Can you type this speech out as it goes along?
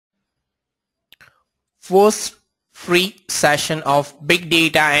first free session of Big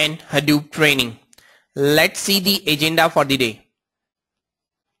Data and Hadoop training. Let's see the agenda for the day.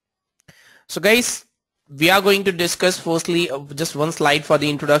 So guys, we are going to discuss firstly just one slide for the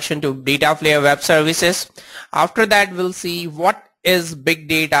introduction to DataFlair web services. After that, we'll see what is big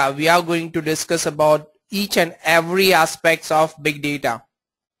data. We are going to discuss about each and every aspects of big data.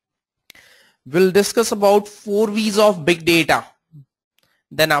 We'll discuss about 4 V's of big data.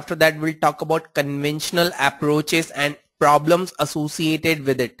 Then after that, we'll talk about conventional approaches and problems associated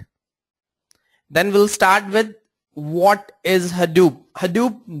with it. Then we'll start with what is Hadoop.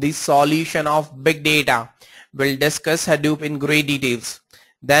 Hadoop, the solution of big data. We'll discuss Hadoop in great details.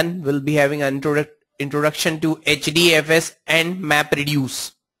 Then we'll be having an introduction to HDFS and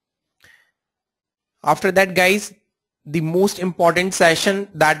MapReduce. After that, guys, the most important session,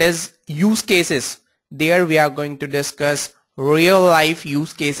 that is use cases. There we are going to discuss real life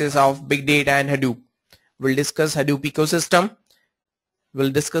use cases of big data and Hadoop. We'll discuss Hadoop ecosystem.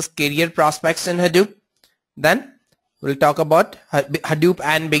 We'll discuss career prospects in Hadoop. Then we'll talk about Hadoop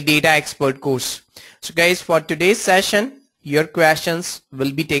and Big Data Expert course. So guys, for today's session, your questions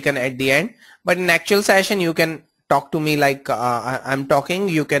will be taken at the end. But in actual session, you can talk to me like I'm talking.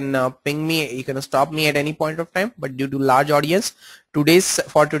 You can ping me. You can stop me at any point of time. But due to large audience,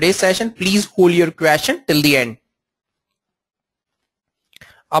 for today's session, please hold your question till the end.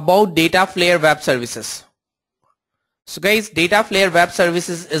 About DataFlair web services. So guys, DataFlair web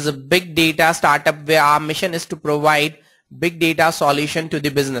services is a big data startup where our mission is to provide big data solution to the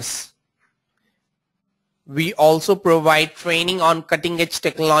business. We also provide training on cutting edge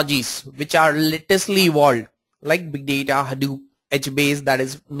technologies which are latestly evolved like big data, Hadoop, Hbase, that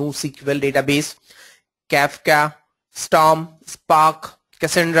is NoSQL database, Kafka, Storm, Spark,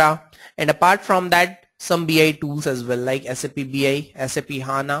 Cassandra, and apart from that, some BI tools as well like SAP BI, SAP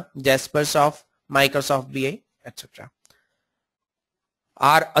HANA, Jaspersoft, Microsoft BI, etc.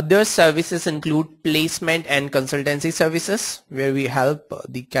 Our other services include placement and consultancy services where we help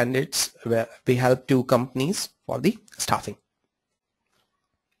the candidates, where we help to companies for the staffing.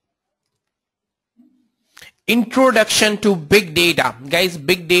 Introduction to big data. Guys,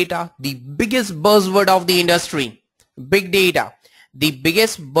 big data, the biggest buzzword of the industry. Big data, the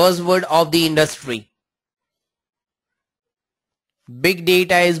biggest buzzword of the industry. Big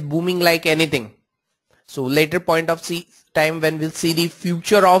data is booming like anything. So later point of time when we'll see the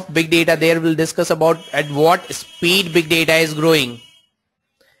future of big data, there we'll discuss about at what speed big data is growing.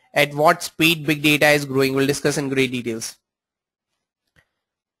 At what speed big data is growing, we'll discuss in great details.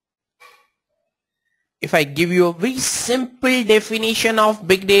 If I give you a very simple definition of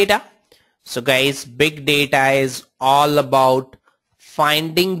big data, so guys, big data is all about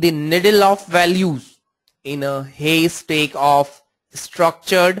finding the needle of values in a haystack of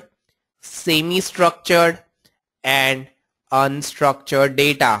structured, semi-structured and unstructured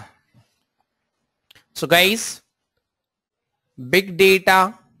data. So guys, big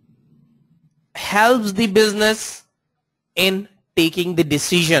data helps the business in taking the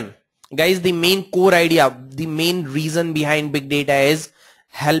decision. Guys, the main core idea, the main reason behind big data is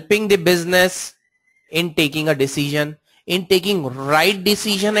helping the business in taking a decision, in taking right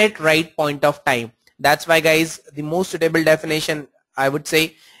decision at right point of time. That's why guys, the most suitable definition I would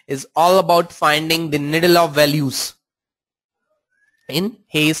say is all about finding the needle of values in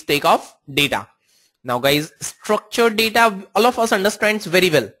haystack of data. Now guys, structured data all of us understands very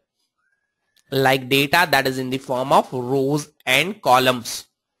well, like data that is in the form of rows and columns.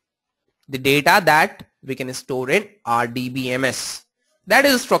 The data that we can store in RDBMS, that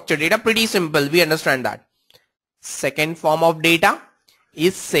is structured data. Pretty simple, we understand that. Second form of data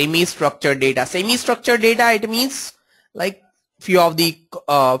is semi-structured data. Semi-structured data, it means like few of the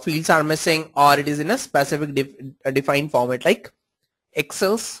fields are missing or it is in a specific defined format like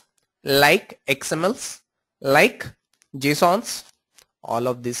Excels, like XMLs, like JSONs. All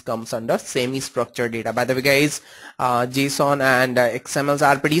of this comes under semi-structured data. By the way guys, JSON and XMLs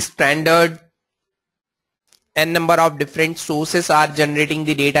are pretty standard. N number of different sources are generating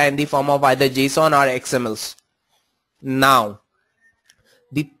the data in the form of either JSON or XMLs. Now,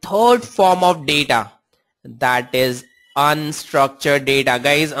 the third form of data, that is unstructured data.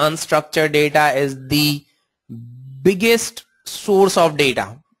 Guys, unstructured data is the biggest source of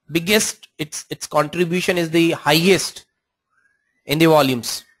data. Biggest, its contribution is the highest in the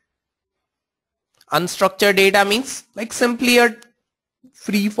volumes. Unstructured data means like simply a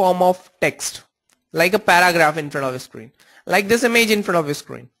free form of text, like a paragraph in front of a screen, like this image in front of a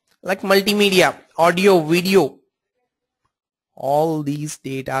screen, like multimedia, audio, video. All these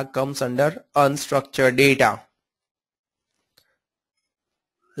data comes under unstructured data.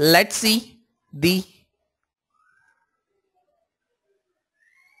 Let's see the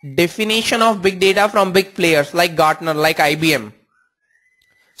definition of big data from big players like Gartner, like IBM.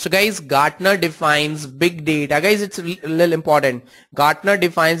 So guys, Gartner defines big data. Guys, it's a little important. Gartner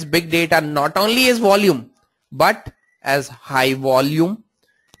defines big data not only as volume, but as high volume,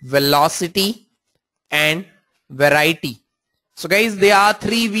 velocity, and variety. So guys, there are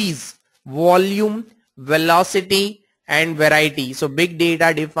three V's: volume, velocity, and variety. So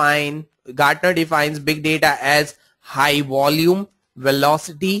Gartner defines big data as high volume,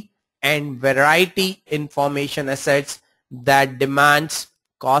 velocity, and variety information assets that demands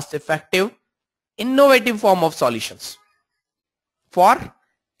cost-effective, innovative form of solutions for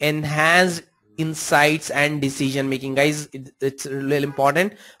enhanced insights and decision making. Guys, it's really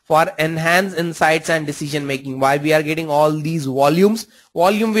important for enhanced insights and decision making. Why we are getting all these volume,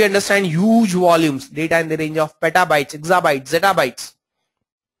 we understand huge volumes, data in the range of petabytes, exabytes, zettabytes.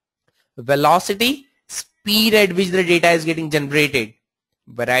 Velocity, speed at which the data is getting generated.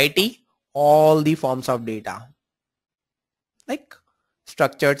 Variety, all the forms of data like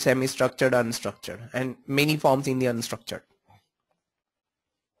structured, semi-structured, unstructured, and many forms in the unstructured.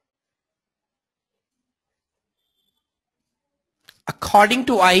 According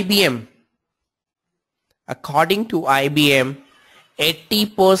to IBM,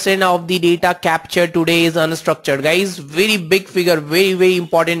 80% of the data captured today is unstructured. Guys, very big figure, very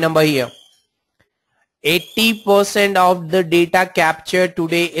important number here. 80% of the data captured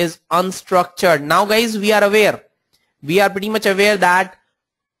today is unstructured. Now guys, we are pretty much aware that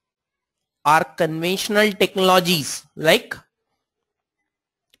our conventional technologies like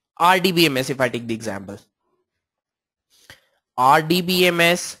RDBMS, if I take the example,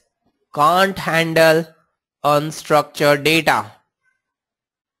 RDBMS can't handle unstructured data.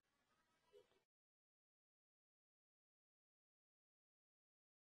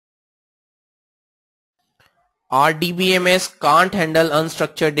 RDBMS can't handle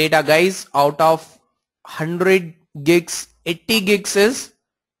unstructured data. Guys, out of 100 gigs, 80 gigs is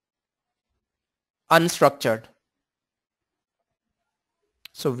unstructured.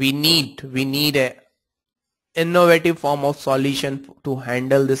 So we need a innovative form of solution to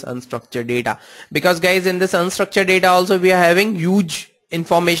handle this unstructured data, because guys, in this unstructured data also we are having huge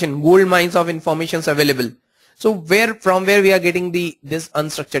information, gold mines of informations available. So from where we are getting this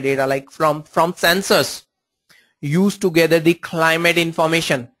unstructured data? Like from sensors used to gather the climate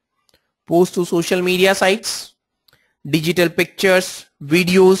information, post to social media sites, digital pictures,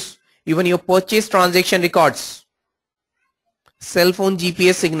 videos, even your purchase transaction records, cell phone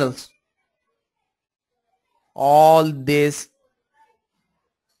GPS signals. All this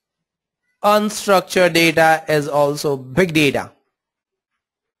unstructured data is also big data.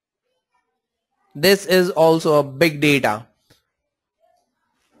 This is also a big data.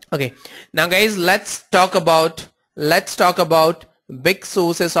 Okay, now guys, let's talk about big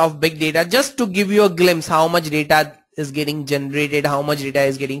sources of big data, just to give you a glimpse how much data is getting generated, how much data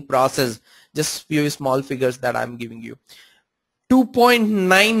is getting processed. Just few small figures that I'm giving you.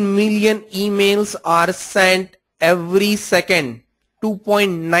 2.9 million emails are sent every second.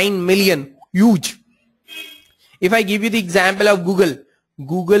 2.9 million, huge. If I give you the example of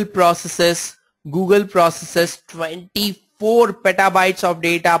Google processes 24 petabytes of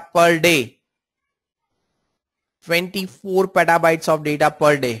data per day. 24 petabytes of data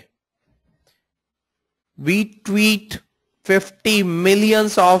per day. We tweet 50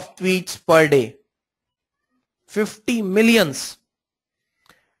 millions of tweets per day. 50 millions.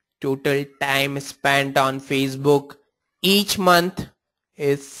 Total time spent on Facebook each month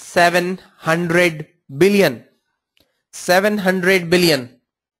is 700 billion. 700 billion.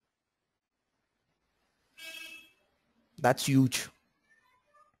 That's huge.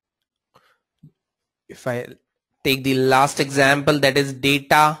 If I take the last example, that is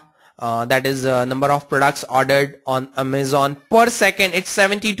data, that is number of products ordered on Amazon per second. It's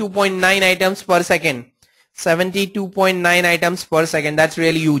 72.9 items per second. 72.9 items per second. That's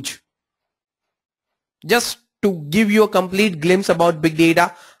really huge. Just to give you a complete glimpse about big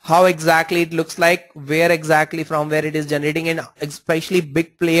data, how exactly it looks like, where exactly from where it is generating, and especially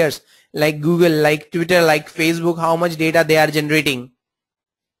big players like Google, like Twitter, like Facebook, how much data they are generating.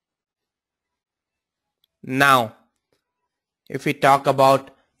 Now, if we talk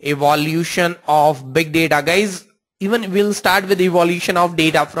about evolution of big data, guys, even we'll start with evolution of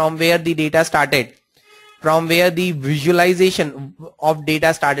data, from where the data started, from where the visualization of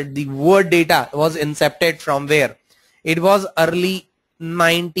data started. The word data was incepted from where? It was early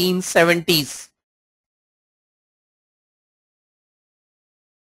 1970s.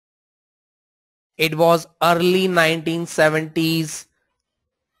 It was early 1970s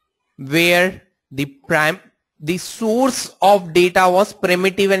where the the source of data was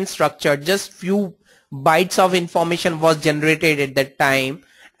primitive and structured. Just few bytes of information was generated at that time,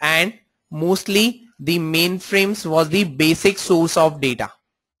 and mostly the mainframes was the basic source of data,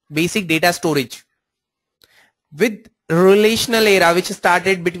 basic data storage. With relational era, which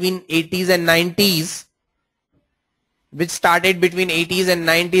started between 80s and 90s,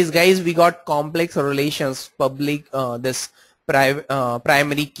 guys, we got complex relations, public,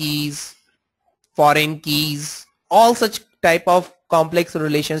 primary keys, foreign keys, all such type of complex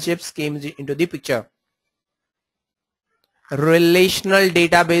relationships came into the picture. Relational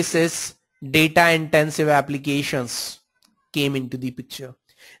databases, data intensive applications came into the picture.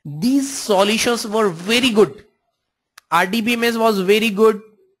 These solutions were very good. RDBMS was very good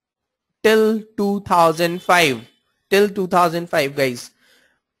till 2005. Till 2005, guys.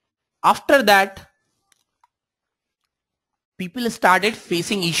 After that, people started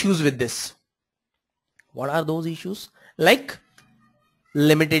facing issues with this. What are those issues? Like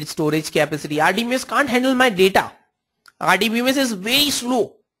limited storage capacity. RDBMS can't handle my data. RDBMS is very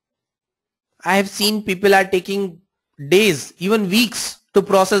slow. I have seen people are taking days, even weeks to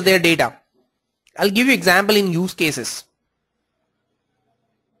process their data. I'll give you example in use cases.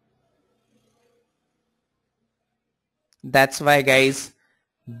 That's why, guys,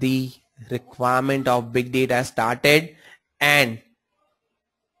 the requirement of big data started, and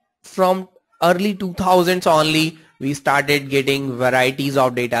from early 2000s only we started getting varieties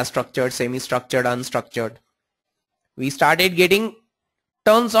of data, structured, semi-structured, unstructured. We started getting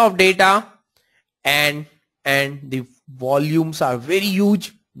tons of data, and the volumes are very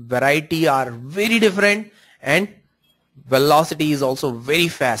huge, variety are very different, and velocity is also very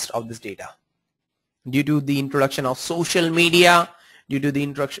fast of this data. Due to the introduction of social media, due to the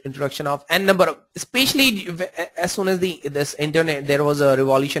introduction of n number of, especially as soon as this internet, there was a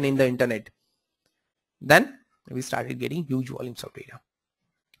revolution in the internet, then we started getting huge volumes of data.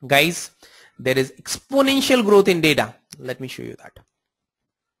 Guys, there is exponential growth in data. Let me show you that.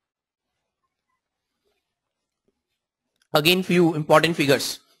 Again, few important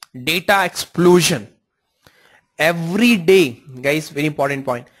figures. Data explosion. Every day, guys, very important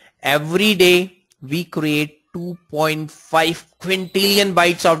point. Every day we create 2.5 quintillion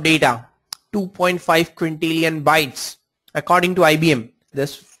bytes of data. 2.5 quintillion bytes according to IBM.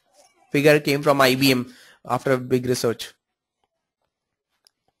 This figure came from IBM after a big research.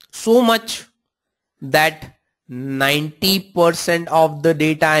 So much that 90% of the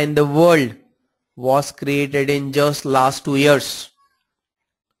data in the world was created in just last 2 years.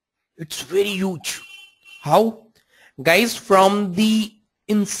 It's very huge. How? Guys, from the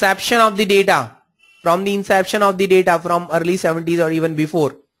inception of the data, from early 70s or even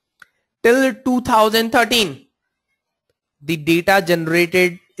before, till 2013, the data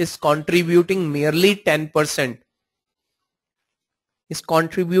generated is contributing merely 10%. Is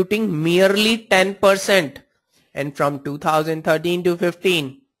contributing merely 10%, and from 2013 to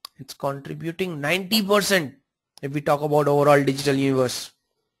 15, it's contributing 90% if we talk about overall digital universe.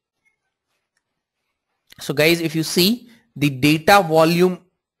 So guys, if you see the data volume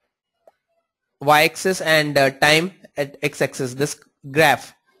y-axis and time at x-axis, this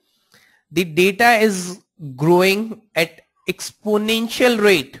graph, the data is growing at exponential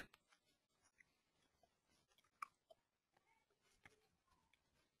rate.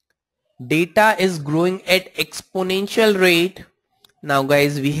 Data is growing at exponential rate. Now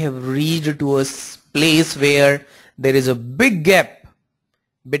guys, we have reached to a place where there is a big gap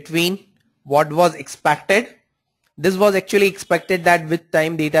between what was expected. This was actually expected that with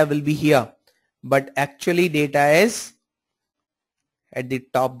time data will be here, but actually data is at the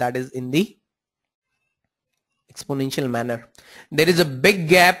top, that is in the exponential manner. There is a big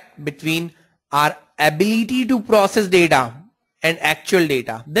gap between our ability to process data and actual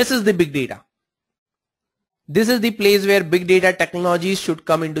data. This is the big data. This is the place where big data technologies should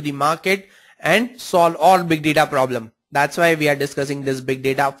come into the market and solve all big data problem. That's why we are discussing this big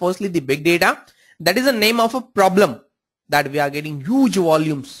data. Firstly, the big data, that is a name of a problem that we are getting huge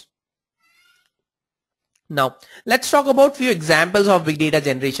volumes. Now, let's talk about few examples of big data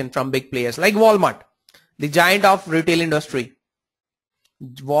generation from big players like Walmart, the giant of retail industry.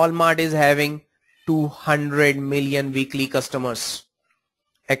 Walmart is having 200 million weekly customers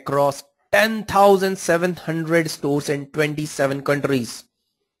across 10,700 stores in 27 countries.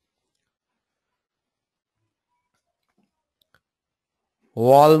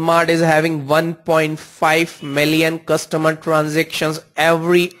 Walmart is having 1.5 million customer transactions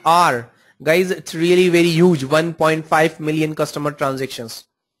every hour. Guys, it's really very huge. 1.5 million customer transactions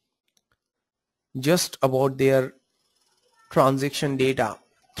just about their transaction data.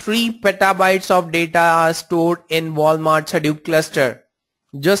 3 petabytes of data are stored in Walmart's Hadoop cluster.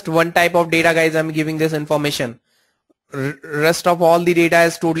 Just one type of data, guys, I'm giving this information. Rest of all the data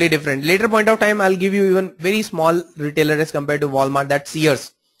is totally different. Later point of time, I'll give you even very small retailer as compared to Walmart, that's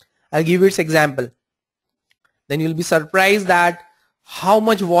Sears. I'll give you its example. Then you'll be surprised that how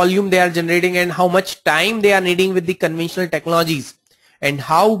much volume they are generating and how much time they are needing with the conventional technologies, and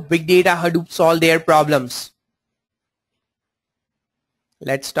how big data Hadoop solve their problems.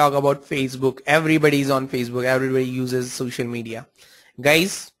 Let's talk about Facebook. Everybody is on Facebook. Everybody uses social media.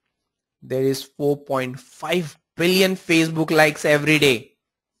 Guys, there is 4.5 billion Facebook likes every day.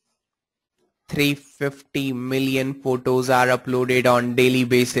 350 million photos are uploaded on daily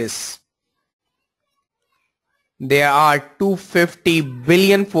basis. There are 250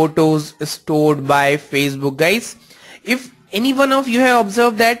 billion photos stored by Facebook. Guys, if any one of you have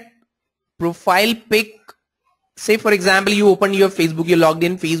observed that profile pic, say for example you open your Facebook, you logged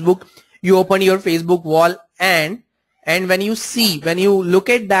in Facebook, you open your Facebook wall, and when you look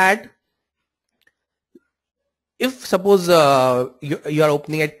at that, if suppose you are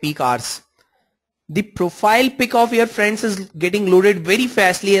opening at peak hours, the profile pic of your friends is getting loaded very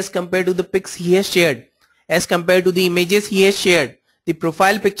fastly as compared to the pics he has shared, as compared to the images he has shared. The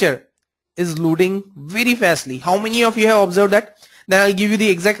profile picture is loading very fastly. How many of you have observed that? Then I'll give you the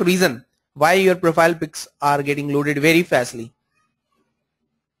exact reason why your profile pics are getting loaded very fastly.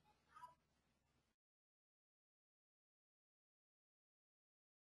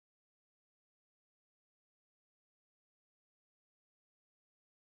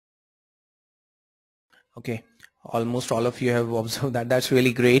 Okay, almost all of you have observed that. That's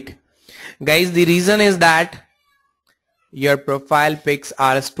really great. Guys, the reason is that your profile pics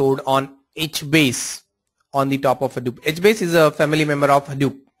are stored on Hbase on the top of Hadoop. Hbase is a family member of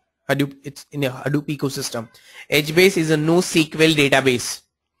Hadoop. Hadoop, it's in a Hadoop ecosystem. Hbase is a NoSQL database.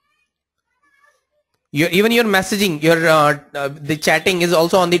 Even your messaging, the chatting is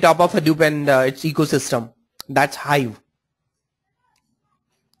also on the top of Hadoop and its ecosystem. That's Hive.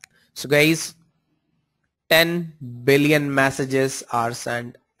 So guys, 10 billion messages are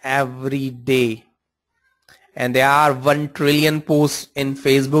sent every day, and there are 1 trillion posts in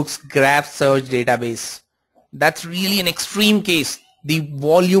Facebook's graph search database. That's really an extreme case. The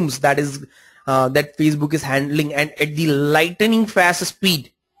volumes that Facebook is handling, and at the lightning fast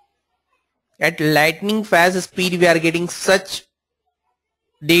speed. At lightning fast speed, we are getting such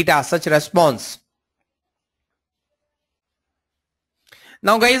data, such response.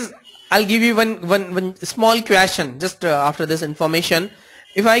 Now guys, I'll give you one small question just after this information.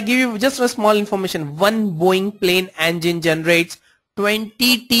 If I give you just a small information, one Boeing plane engine generates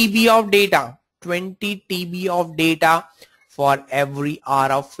 20 TB of data, 20 TB of data for every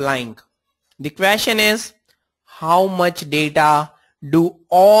hour of flying. The question is, how much data do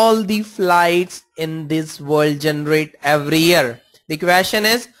all the flights in this world generate every year? The question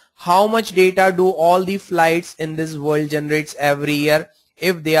is, how much data do all the flights in this world generates every year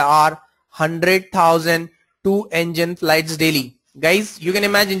if there are 100,000 two-engine flights daily? Guys, you can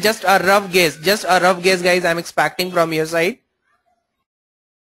imagine, just a rough guess, guys, I'm expecting from your side.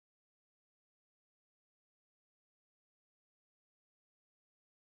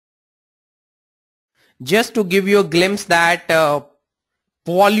 Just to give you a glimpse that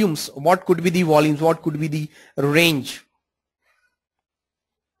volumes, what could be the volumes, what could be the range.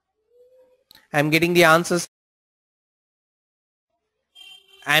 I'm getting the answers.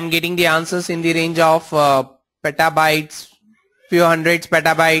 I'm getting the answers in the range of petabytes, few hundreds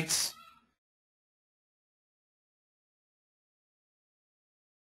petabytes.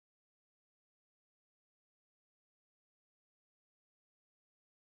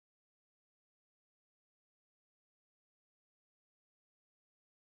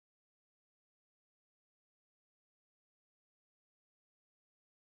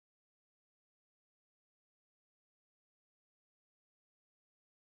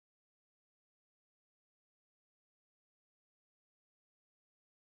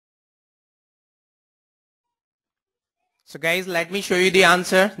 So guys, let me show you the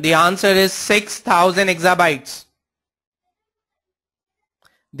answer. The answer is 6,000 exabytes.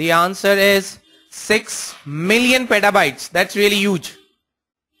 The answer is 6 million petabytes. That's really huge.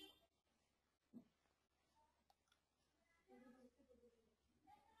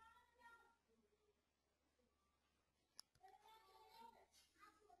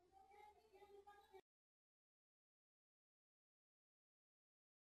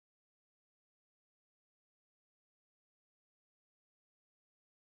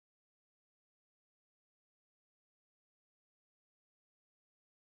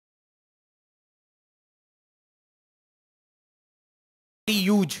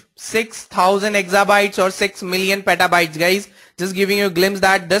 huge, 6,000 exabytes or 6 million petabytes, guys. Just giving you a glimpse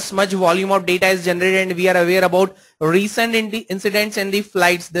that this much volume of data is generated, and we are aware about recent incidents in the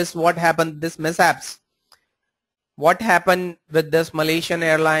flights. This what happened, this mishaps. What happened with this Malaysian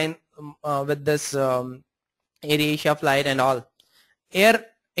airline, with this AirAsia flight and all. Air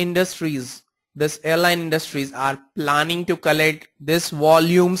industries, this airline industries are planning to collect this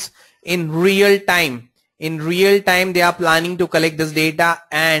volumes in real time. In real time, they are planning to collect this data,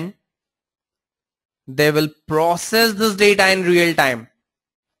 and they will process this data in real time.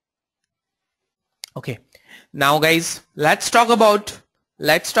 Okay, now guys, let's talk about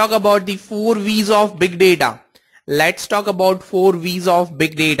the 4 V's of big data. Let's talk about 4 V's of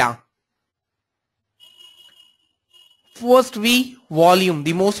big data. First V, volume,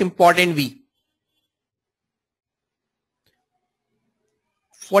 the most important V.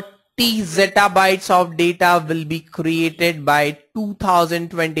 40 zettabytes of data will be created by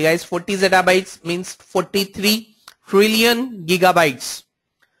 2020, guys. 40 zettabytes means 43 trillion gigabytes.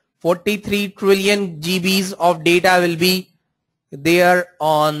 43 trillion GBs of data will be there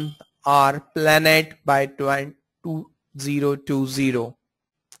on our planet by 2020.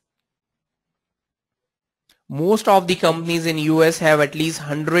 Most of the companies in US have at least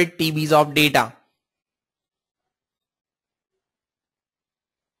 100 TBs of data.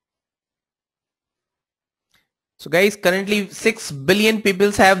 So guys, currently 6 billion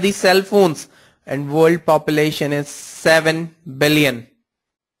people have these cell phones, and world population is 7 billion.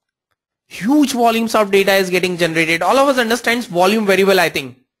 Huge volumes of data is getting generated. All of us understands volume very well, I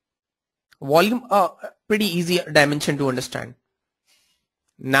think. Volume, pretty easy dimension to understand.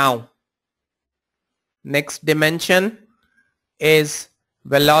 Now, next dimension is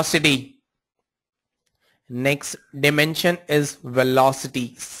velocity. Next dimension is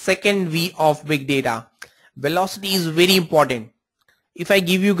velocity. Second V of big data. Velocity is very important. If I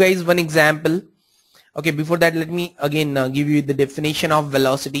give you guys one example, okay, before that let me again give you the definition of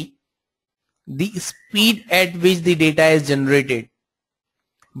velocity. The speed at which the data is generated.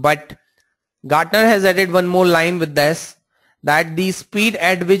 But Gartner has added one more line with this, that the speed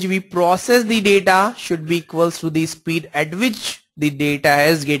at which we process the data should be equals to the speed at which the data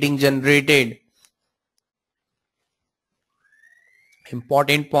is getting generated.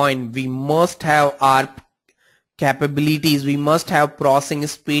 Important point, we must have our capabilities, we must have processing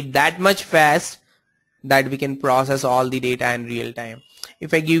speed that much fast that we can process all the data in real time.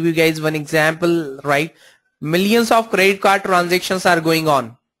 If I give you guys one example, right, millions of credit card transactions are going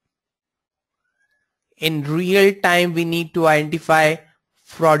on. In real time, we need to identify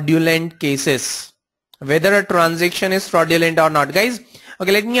fraudulent cases, whether a transaction is fraudulent or not. Guys,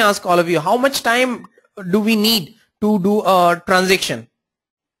 okay, let me ask all of you, how much time do we need to do a transaction?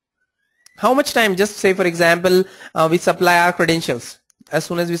 How much time? Just say for example, we supply our credentials. As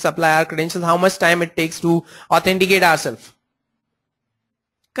soon as we supply our credentials, how much time it takes to authenticate ourselves?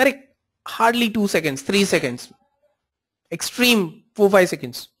 Correct. Hardly 2 seconds, 3 seconds. Extreme 4-5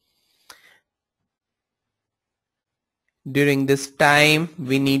 seconds. During this time,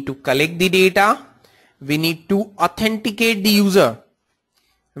 we need to collect the data. We need to authenticate the user.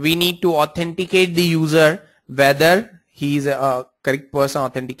 We need to authenticate the user whether he is a correct person,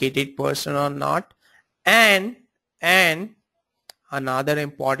 authenticated person or not. And another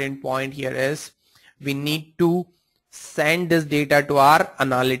important point here is we need to send this data to our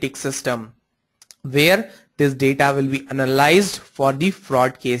analytics system, where this data will be analyzed for the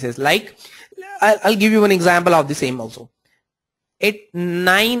fraud cases. Like I'll give you an example of the same also. At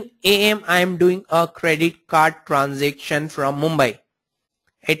 9 AM I am doing a credit card transaction from Mumbai.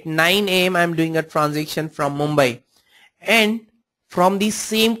 At 9 AM I am doing a transaction from Mumbai, and from the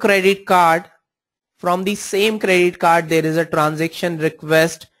same credit card there is a transaction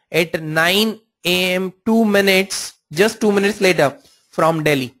request at 9 AM 2 minutes, just 2 minutes later, from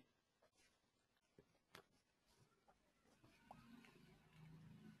Delhi.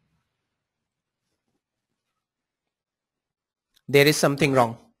 There is something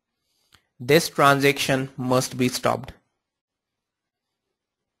wrong. This transaction must be stopped.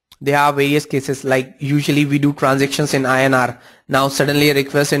 There are various cases, like usually we do transactions in INR. Now suddenly a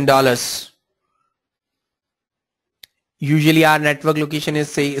request in dollars. Usually our network location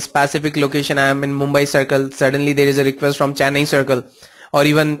is, say, a specific location. I am in Mumbai circle. Suddenly there is a request from Chennai circle, or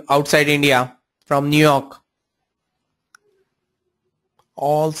even outside India from New York.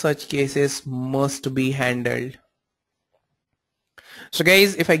 All such cases must be handled. So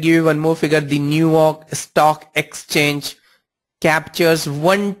guys, if I give you one more figure, the New York Stock Exchange captures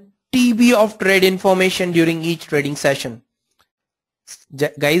 1 TB of trade information during each trading session.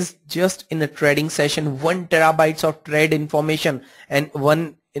 Guys, just in a trading session, 1 terabytes of trade information, and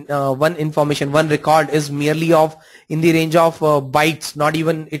one record is merely of in the range of bytes, not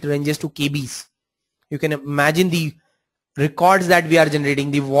even it ranges to kbs. You can imagine the records that we are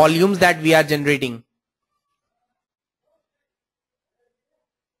generating, the volumes that we are generating.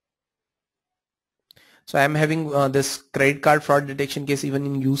 So I am having this credit card fraud detection case even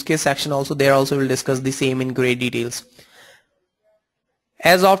in use case section also. There also we'll discuss the same in great details.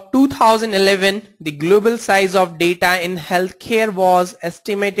 As of 2011, the global size of data in healthcare was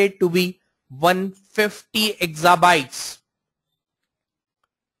estimated to be 150 exabytes.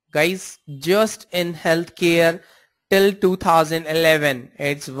 Guys, just in healthcare till 2011,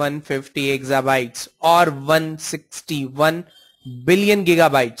 it's 150 exabytes or 161 billion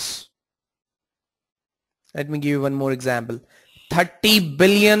gigabytes. Let me give you one more example. 30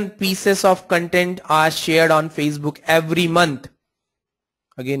 billion pieces of content are shared on Facebook every month.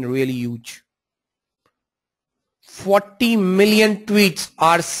 Again, really huge. 40 million tweets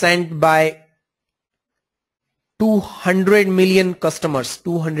are sent by 200 million customers,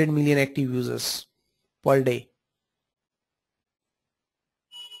 200 million active users per day.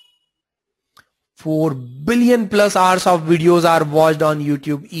 4 billion plus hours of videos are watched on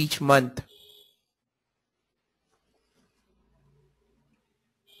YouTube each month.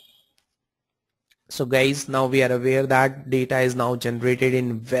 So guys, now we are aware that data is now generated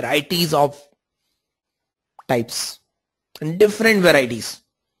in varieties of types and different varieties.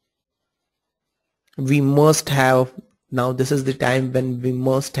 We must have, now this is the time when we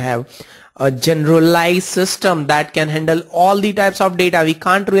must have a generalized system that can handle all the types of data. We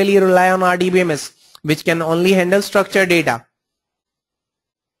can't really rely on RDBMS, which can only handle structured data.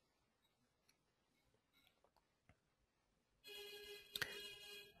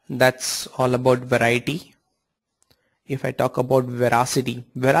 That's all about variety. If I talk about veracity,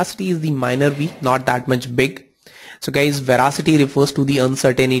 veracity is the minor v, not that much big. So guys, veracity refers to the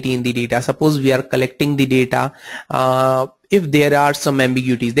uncertainty in the data. Suppose we are collecting the data, if there are some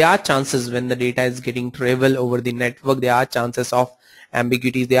ambiguities, there are chances when the data is getting travel over the network, there are chances of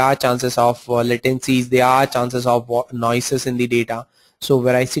ambiguities, there are chances of latencies, there are chances of noises in the data. So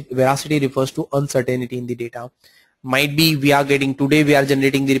veracity refers to uncertainty in the data. Might be we are getting today, we are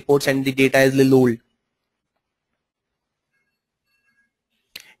generating the reports and the data is little old.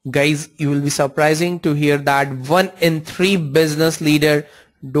 Guys, you will be surprising to hear that 1 in 3 business leaders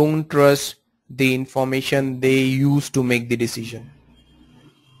don't trust the information they use to make the decision.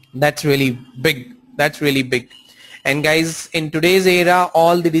 That's really big. That's really big. And guys, in today's era,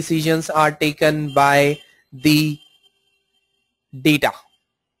 all the decisions are taken by the data,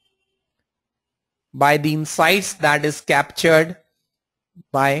 by the insights that is captured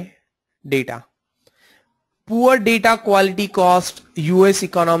by data. Poor data quality cost US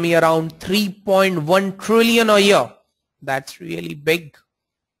economy around 3.1 trillion a year. That's really big.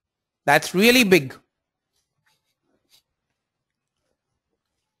 That's really big.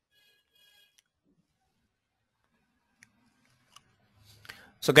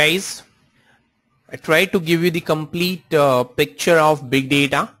 So guys, I tried to give you the complete picture of big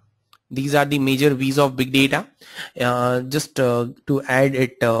data. These are the major V's of big data. Just to add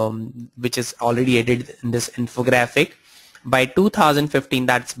it, which is already added in this infographic. By 2015,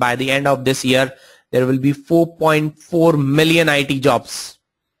 that's by the end of this year, there will be 4.4 million IT jobs.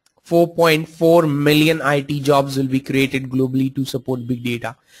 4.4 million IT jobs will be created globally to support big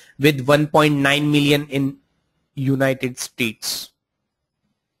data, with 1.9 million in United States.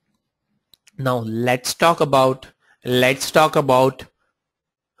 Now let's talk about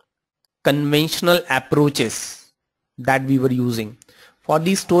conventional approaches that we were using. For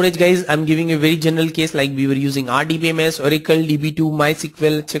the storage, guys, I'm giving a very general case, like we were using RDBMS, Oracle, DB2,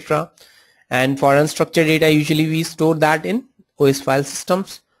 MySQL, etc. And for unstructured data, usually we store that in OS file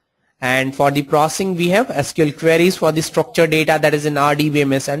systems. And for the processing, we have SQL queries for the structured data that is in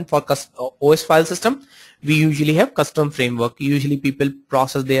RDBMS, and for OS file system, we usually have custom framework. Usually people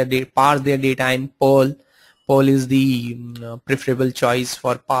process their data, parse their data in Perl. Perl is the preferable choice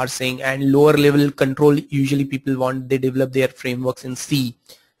for parsing, and lower level control, usually people want, they develop their frameworks in C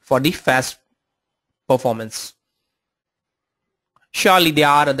for the fast performance. Surely there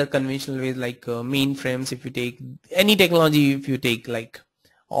are other conventional ways like mainframes. If you take any technology, if you take, like,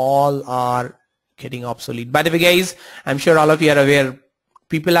 all are getting obsolete. By the way, guys, I'm sure all of you are aware,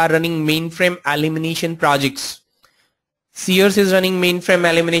 people are running mainframe elimination projects. Sears is running mainframe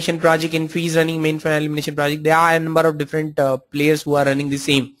elimination project, Infy is running mainframe elimination project. There are a number of different players who are running the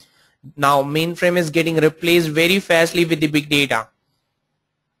same. Now mainframe is getting replaced very fastly with the big data.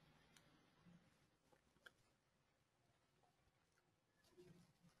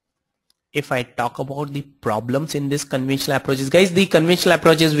 if I talk about the problems in this conventional approaches, guys, the conventional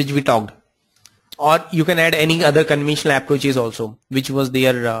approaches which we talked, or you can add any other conventional approaches also which was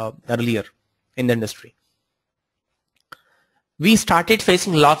there earlier in the industry. We started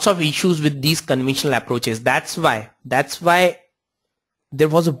facing lots of issues with these conventional approaches. That's why there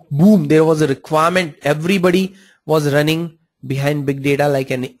was a boom, there was a requirement. Everybody was running behind big data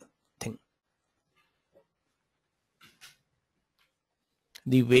like anything.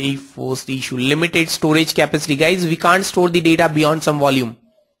 The very first issue, limited storage capacity. Guys, we can't store the data beyond some volume.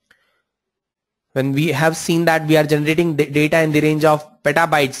 When we have seen that we are generating data in the range of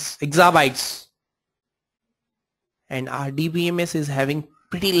petabytes, exabytes, and our DBMS is having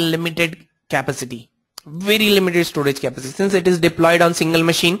pretty limited capacity, very limited storage capacity. Since it is deployed on single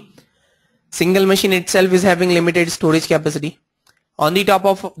machine itself is having limited storage capacity. On the top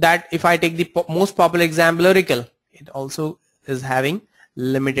of that, if I take the most popular example, Oracle, it also is having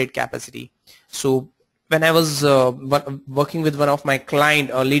limited capacity. So when I was working with one of my client,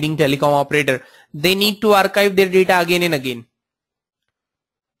 a leading telecom operator, they need to archive their data again and again.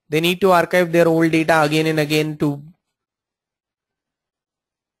 They need to archive their old data again and again to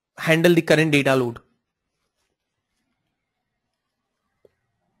handle the current data load.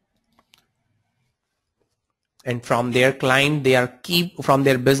 And from their client, from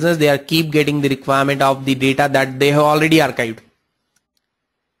their business, they are keep getting the requirement of the data that they have already archived.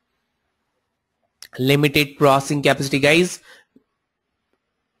 Limited processing capacity. Guys,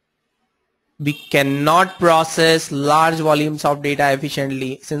 we cannot process large volumes of data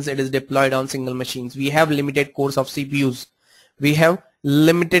efficiently since it is deployed on single machines. We have limited cores of CPUs. We have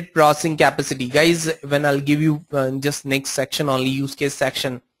limited processing capacity. Guys, when I'll give you just next section, only use case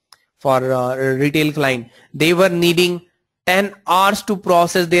section for a retail client, they were needing 10 hours to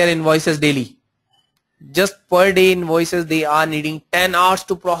process their invoices daily. Just per day invoices, they are needing 10 hours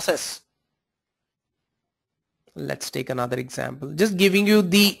to process. Let's take another example, just giving you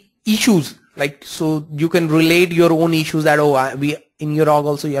the issues, like so you can relate your own issues that we in your org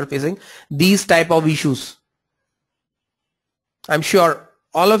also you are facing these type of issues. I'm sure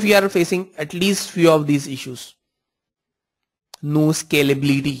all of you are facing at least few of these issues. No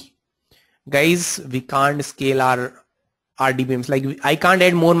scalability. Guys, we can't scale our RDBMS. Like I can't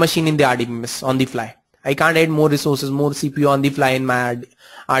add more machine in the RDBMS on the fly. I can't add more resources, more CPU on the fly in my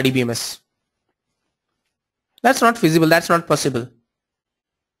RDBMS. That's not feasible. That's not possible.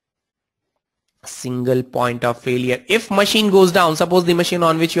 Single point of failure. If machine goes down, suppose the machine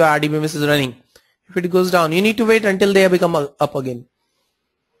on which your RDBMS is running, if it goes down, you need to wait until they become up again.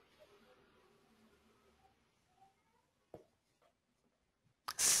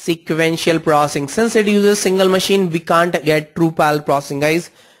 Sequential processing. Since it uses single machine, we can't get true parallel processing,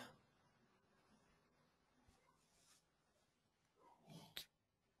 guys.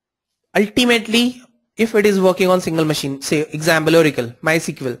 Ultimately, if it is working on single machine, say example Oracle,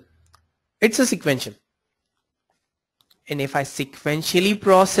 MySQL, it's a sequential. And if I sequentially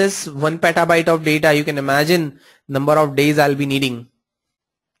process 1 petabyte of data, you can imagine number of days I'll be needing.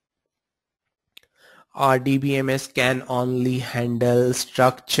 Our DBMS can only handle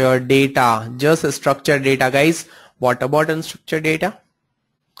structured data, just structured data, guys. What about unstructured data?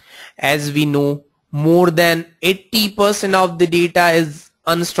 As we know, more than 80% of the data is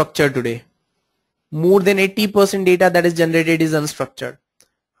unstructured today. More than 80% data that is generated is unstructured.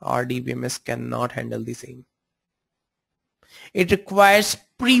 Our DBMS cannot handle the same. It requires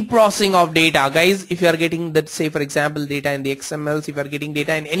pre-processing of data. Guys, if you are getting that, say for example, data in the XMLs, if you are getting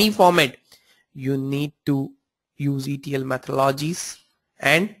data in any format, you need to use ETL methodologies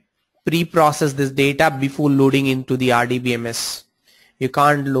and pre-process this data before loading into the RDBMS. You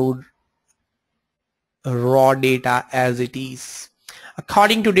can't load raw data as it is.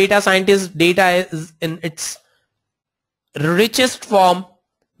 According to data scientists, data is in its richest form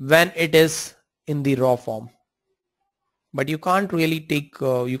when it is in the raw form. But you can't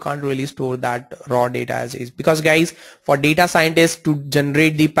really store that raw data as is, because guys, for data scientists to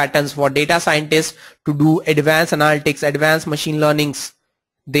generate the patterns, for data scientists to do advanced analytics, advanced machine learnings,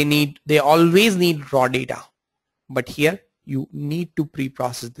 they always need raw data. But here you need to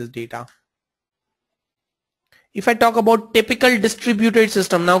pre-process this data. If I talk about typical distributed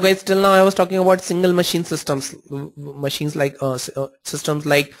system, now guys, till now I was talking about single machine systems, machines like systems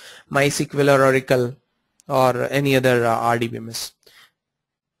like MySQL or Oracle or any other RDBMS.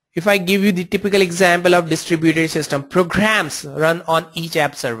 If I give you the typical example of distributed system, programs run on each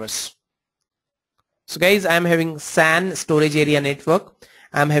app servers. So guys, I'm having SAN, storage area network.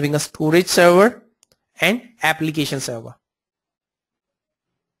 I'm having a storage server and application server.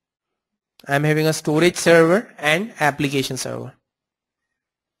 I'm having a storage server and application server.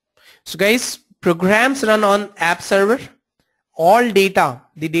 So guys, programs run on app server. All data,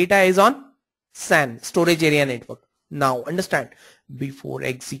 the data is on SAN, storage area network. Now understand, before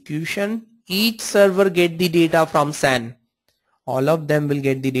execution, each server get the data from SAN. All of them will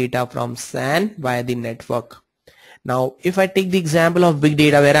get the data from SAN via the network. Now if I take the example of big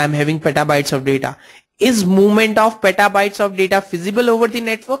data where I am having petabytes of data, is movement of petabytes of data feasible over the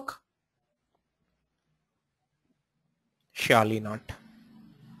network? Surely not.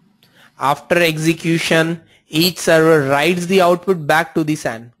 After execution, each server writes the output back to the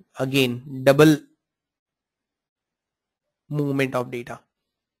SAN. Again, double movement of data.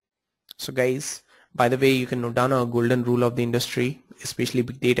 So guys, by the way, you can note down a golden rule of the industry, especially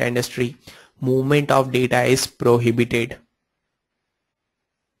big data industry. Movement of data is prohibited.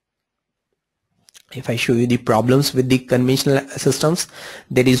 If I show you the problems with the conventional systems,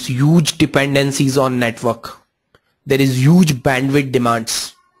 there is huge dependencies on network. There is huge bandwidth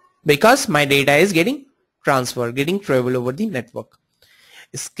demands because my data is getting transferred, getting travel over the network.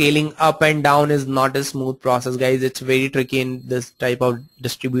 Scaling up and down is not a smooth process, guys. It's very tricky in this type of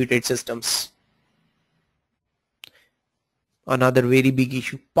distributed systems. Another very big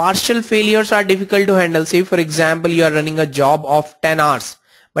issue, partial failures are difficult to handle. Say for example, you are running a job of 10 hours,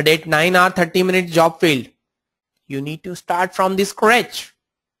 but at 9 hour 30 minutes job failed. You need to start from the scratch.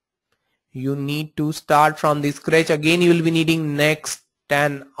 You need to start from the scratch. Again, you will be needing next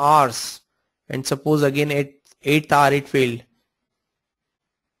 10 hours. And suppose again at 8th hour it failed.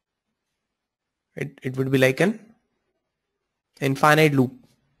 It would be like an infinite loop.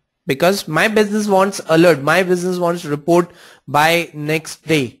 Because my business wants alert. My business wants report by next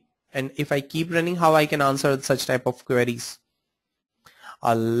day. And if I keep running, how I can answer such type of queries?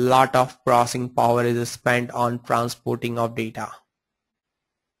 A lot of processing power is spent on transporting of data.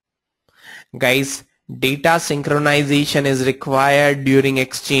 Guys, data synchronization is required during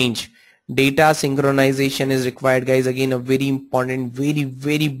exchange. Data synchronization is required, guys. Again, a very important,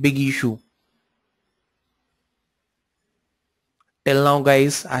 very big issue. Till now,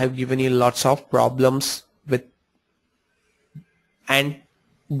 guys, I have given you lots of problems with and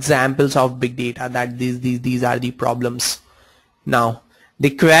examples of big data that these are the problems. Now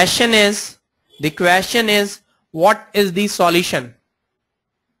the question is what is the solution?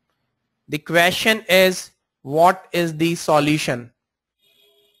 The question is, what is the solution?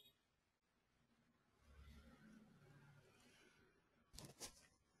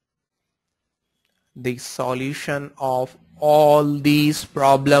 The solution of all these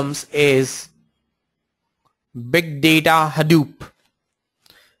problems is Big Data Hadoop.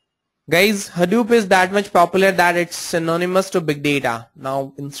 Guys, Hadoop is that much popular that it's synonymous to big data.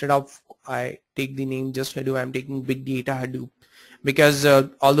 Now instead of I take the name just Hadoop, I'm taking Big Data Hadoop. Because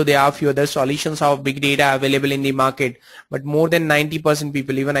although there are few other solutions of big data available in the market, but more than 90%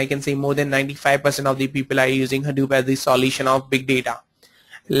 people, even I can say more than 95% of the people are using Hadoop as the solution of big data.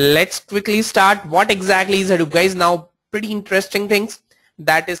 Let's quickly start. What exactly is Hadoop, guys? Now pretty interesting things.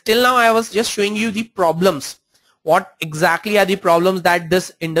 That is, till now I was just showing you the problems. What exactly are the problems that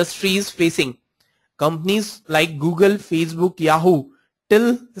this industry is facing? Companies like Google, Facebook, Yahoo,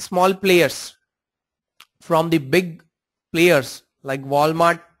 till small players, from the big players like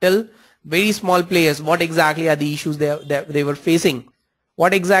Walmart till very small players, what exactly are the issues they were facing?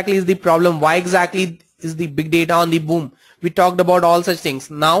 What exactly is the problem? Why exactly is the big data on the boom? We talked about all such things.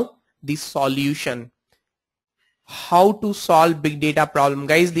 Now the solution. How to solve big data problem,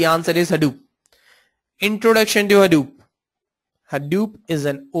 guys? The answer is Hadoop. Introduction to Hadoop. Hadoop is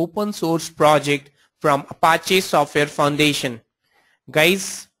an open source project from Apache Software Foundation.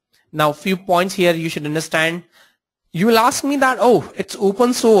 Guys, now few points here you should understand. You will ask me that, oh, it's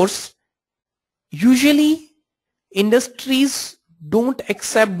open source. Usually industries don't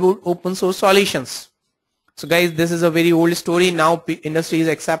accept open source solutions. So guys, this is a very old story. Now industry is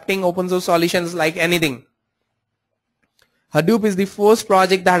accepting open source solutions like anything. Hadoop is the first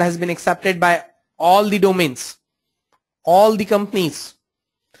project that has been accepted by all the domains, all the companies.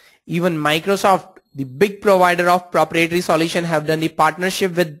 Even Microsoft, the big provider of proprietary solution, have done the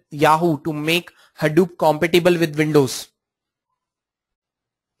partnership with Yahoo to make Hadoop compatible with Windows.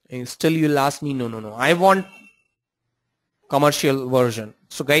 And still you'll ask me, no, I want commercial version.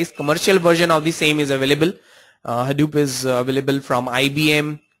 So guys, commercial version of the same is available. Hadoop is available from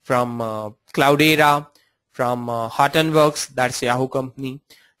IBM, from Cloudera, from Hortonworks, that's Yahoo company,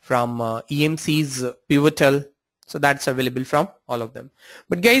 from EMC's Pivotal. So that's available from all of them.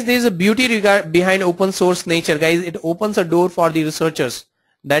 But guys, there is a beauty behind open source nature, guys. It opens a door for the researchers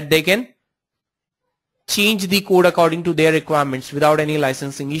that they can change the code according to their requirements without any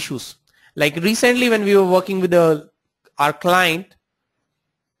licensing issues. Like recently when we were working with our client,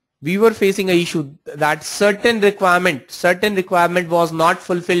 We were facing an issue that certain requirement was not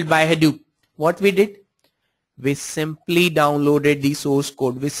fulfilled by Hadoop. What we did? We simply downloaded the source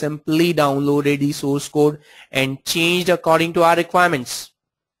code. We simply downloaded the source code and changed according to our requirements.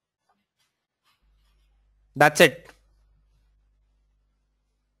 That's it.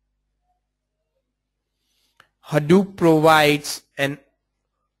 Hadoop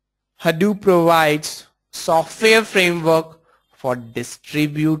provides software framework for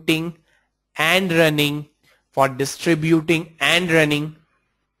distributing and running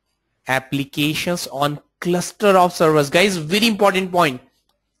applications on cluster of servers. Guys, very important point.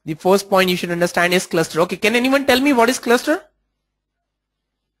 The first point you should understand is cluster. Okay, can anyone tell me what is cluster?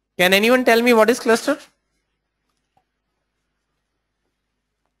 Can anyone tell me what is cluster?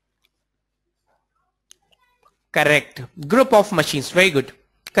 Correct. Group of machines. Very good.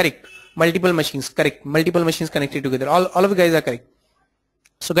 Correct. Multiple machines. Correct. Multiple machines connected together. All of you guys are correct.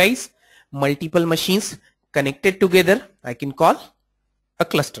 So guys, multiple machines connected together, I can call a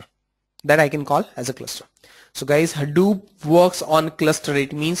cluster. That I can call as a cluster. So guys, Hadoop works on cluster.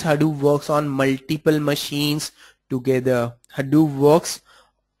 It means Hadoop works on multiple machines together. Hadoop works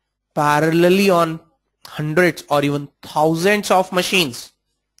parallelly on hundreds or even thousands of machines.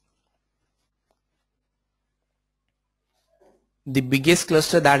 The biggest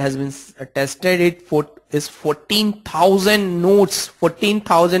cluster that has been tested is 14,000 nodes,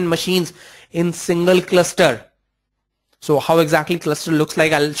 14,000 machines in single cluster. So how exactly cluster looks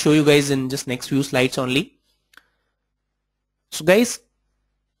like, I'll show you guys in just next few slides only. So guys,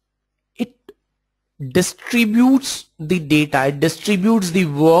 it distributes the data, it distributes the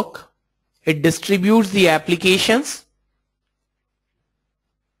work, it distributes the applications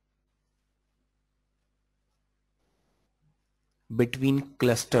between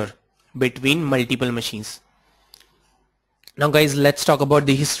multiple machines. Now guys, let's talk about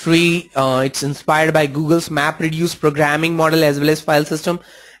the history. It's inspired by Google's MapReduce programming model as well as file system.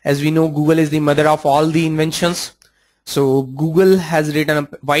 As we know, Google is the mother of all the inventions. So Google has written a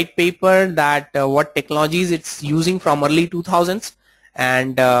white paper that what technologies it's using from early 2000s,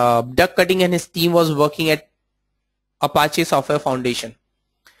 and Doug Cutting and his team was working at Apache Software Foundation.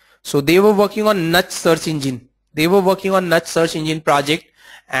 So they were working on Nudge search engine. Project,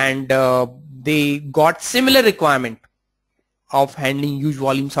 and they got similar requirement of handling huge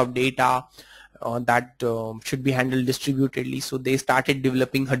volumes of data that should be handled distributedly. So they started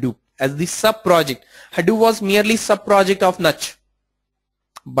developing Hadoop as the sub project. Hadoop was merely sub project of Nudge,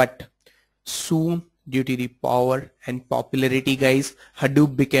 but soon due to the power and popularity, guys,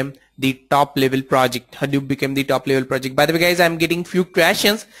 Hadoop became the top level project. By the way guys, I'm getting few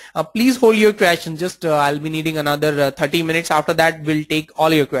questions. Please hold your questions. Just I'll be needing another 30 minutes. After that, we'll take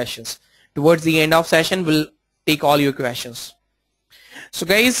all your questions. Towards the end of session, we'll take all your questions. So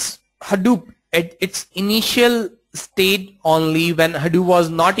guys, Hadoop at its initial state, only when Hadoop was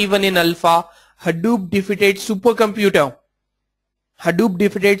not even in alpha, Hadoop defeated supercomputer.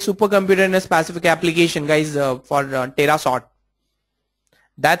 In a specific application, guys, for TerraSort.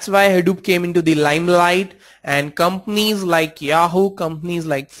 That's why Hadoop came into the limelight, and companies like Yahoo, companies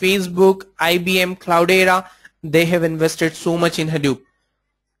like Facebook, IBM, Cloudera, they have invested so much in Hadoop.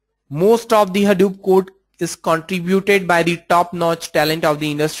 Most of the Hadoop code is contributed by the top-notch talent of the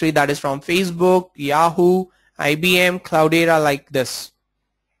industry, that is from Facebook, Yahoo, IBM, Cloudera, like this.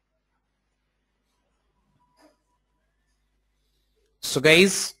 So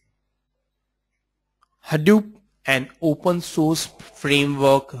guys, Hadoop, an open source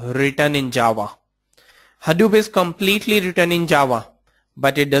framework written in Java. Hadoop is completely written in Java,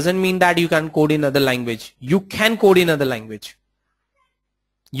 but it doesn't mean that you can code in other language. You can code in other language.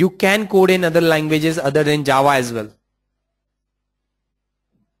 You can code in other languages other than Java as well.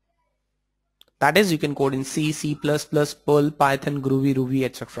 That is, you can code in C, C++, Perl, Python, Groovy, Ruby,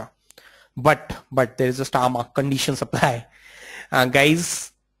 etc. But there is a star mark, conditions apply.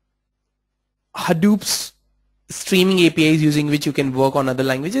 Guys, Hadoop's streaming APIs using which you can work on other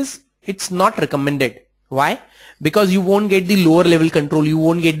languages, it's not recommended. Why? Because you won't get the lower level control, you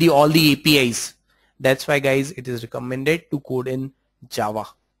won't get all the APIs. That's why guys, it is recommended to code in Java.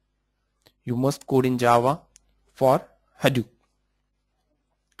 You must code in Java for Hadoop.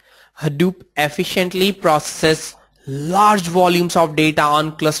 Hadoop efficiently processes large volumes of data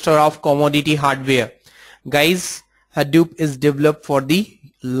on cluster of commodity hardware. Guys, Hadoop is developed for the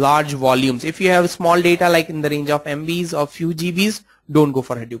large volumes. If you have small data like in the range of MBs or few GBs, don't go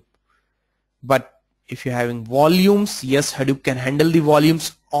for Hadoop. But if you're having volumes, yes, Hadoop can handle the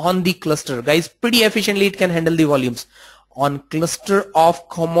volumes on the cluster. Guys, pretty efficiently it can handle the volumes on cluster of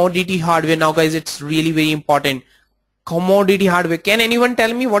commodity hardware. Now guys, it's really very important. Commodity hardware. Can anyone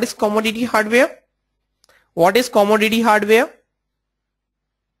tell me what is commodity hardware? What is commodity hardware?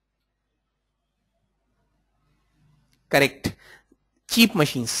 Correct. Cheap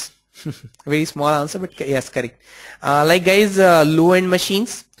machines. Very small answer, but yes, correct. Like guys, low-end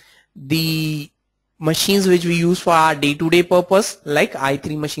machines, the machines which we use for our day-to-day purpose, like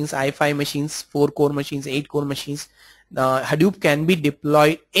i3 machines, i5 machines, 4-core machines, 8-core machines, Hadoop can be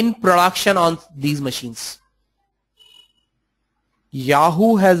deployed in production on these machines.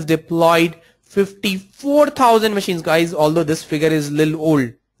 Yahoo has deployed 54,000 machines, guys, although this figure is a little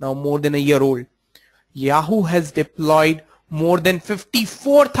old, now more than a year old. Yahoo has deployed more than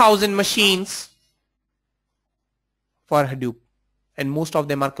 54,000 machines for Hadoop, and most of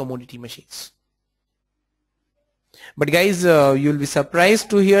them are commodity machines. But guys, you'll be surprised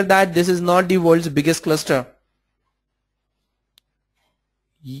to hear that this is not the world's biggest cluster.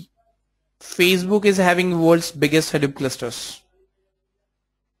 Facebook is having world's biggest Hadoop clusters.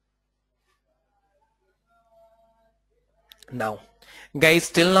 Now guys,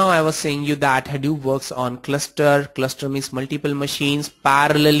 till now I was saying you that Hadoop works on cluster. Cluster means multiple machines,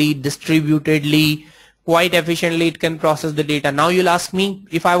 parallelly, distributedly, quite efficiently it can process the data. Now you'll ask me,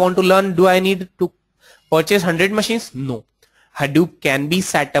 if I want to learn, do I need to purchase 100 machines? No. Hadoop can be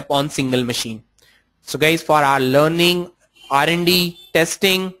set up on single machine. So guys, for our learning, R&D,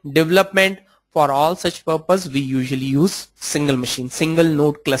 testing, development, for all such purpose, we usually use single machine, single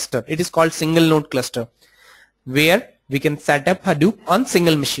node cluster. It is called single node cluster, where we can set up Hadoop on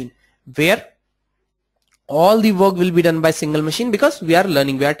single machine, where all the work will be done by single machine, because we are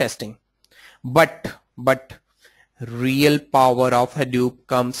learning, we are testing. But real power of Hadoop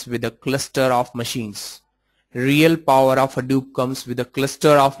comes with a cluster of machines. Real power of Hadoop comes with a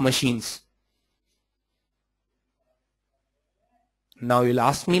cluster of machines. Now you'll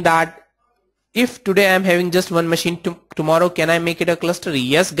ask me that if today I am having just one machine, tomorrow can I make it a cluster?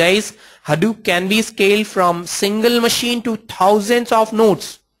 Yes guys, Hadoop can be scaled from single machine to thousands of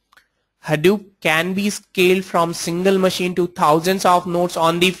nodes. Hadoop can be scaled from single machine to thousands of nodes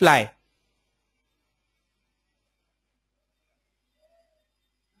on the fly.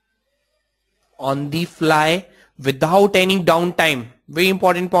 On the fly, without any downtime. Very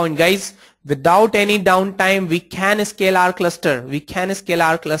important point guys, without any downtime we can scale our cluster. We can scale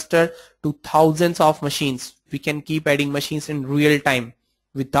our cluster to thousands of machines. We can keep adding machines in real time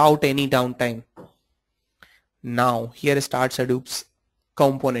without any downtime. Now here starts Hadoop's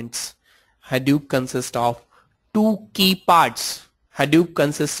components. Hadoop consists of two key parts. Hadoop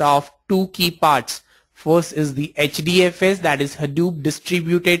consists of two key parts. First is the HDFS, that is Hadoop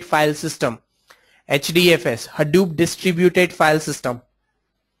Distributed File System. HDFS, Hadoop Distributed File System.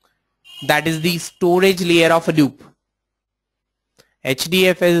 That is the storage layer of Hadoop.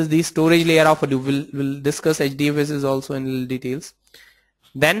 HDFS is the storage layer of Hadoop. We'll discuss HDFS also in little details.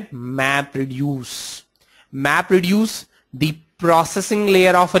 Then MapReduce. MapReduce, the processing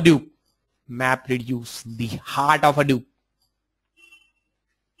layer of Hadoop. MapReduce, the heart of Hadoop.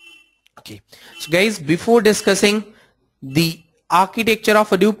 Okay, so guys, before discussing the architecture of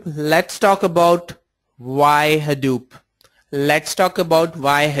Hadoop, let's talk about why Hadoop. Let's talk about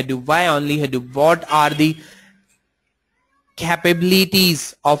why Hadoop, why only Hadoop, what are the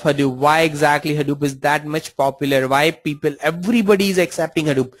capabilities of Hadoop, why exactly Hadoop is that much popular, why everybody is accepting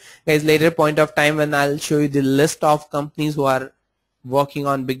Hadoop. Guys, later point of time when I'll show you the list of companies who are working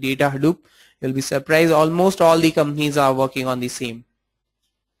on big data Hadoop, you'll be surprised almost all the companies are working on the same.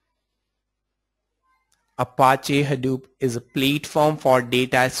 Apache Hadoop is a platform for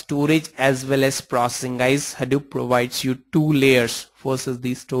data storage as well as processing. Guys, Hadoop provides you two layers. First is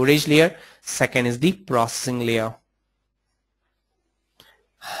the storage layer, second is the processing layer.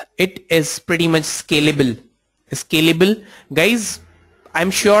 It is pretty much scalable. Guys, I'm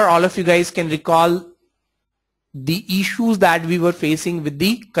sure all of you guys can recall the issues that we were facing with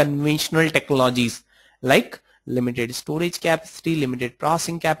the conventional technologies, like limited storage capacity, limited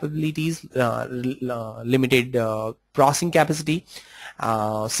processing capabilities, limited processing capacity,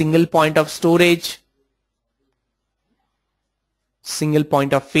 single point of storage, single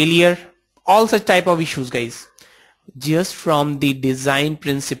point of failure, all such type of issues, guys. Just from the design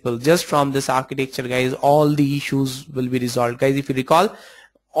principle, just from this architecture, guys, all the issues will be resolved. Guys, if you recall,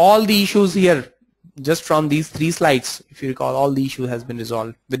 all the issues here, just from these 3 slides, if you recall, all the issue has been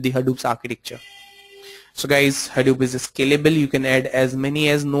resolved with the Hadoop's architecture. So guys, Hadoop is scalable. You can add as many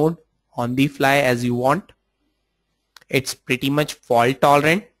as node on the fly as you want. It's pretty much fault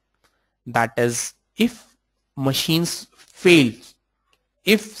tolerant. That is, if machines fail,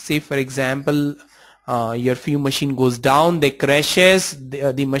 if say for example your few machine goes down, they crashes,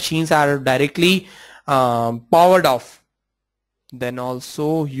 the machines are directly powered off, then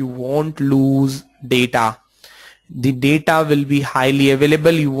also you won't lose data. The data will be highly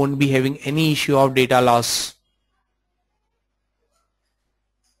available. You won't be having any issue of data loss.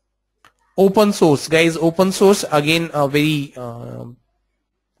 Open source, guys. Open source, again, a very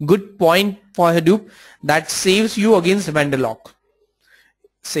good point for Hadoop, that saves you against vendor lock.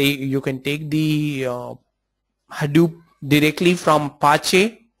 Say you can take the Hadoop directly from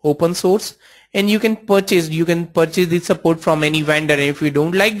Apache open source, and you can purchase the support from any vendor. And if you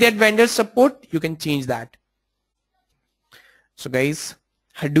don't like that vendor support, you can change that. So guys,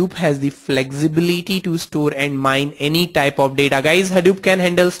 Hadoop has the flexibility to store and mine any type of data. Guys, Hadoop can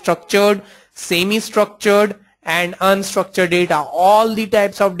handle structured, semi-structured and unstructured data, all the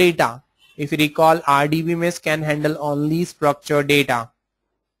types of data. If you recall, RDBMS can handle only structured data.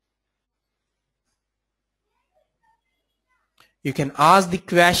 You can ask the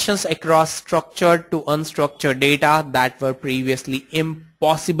questions across structured to unstructured data that were previously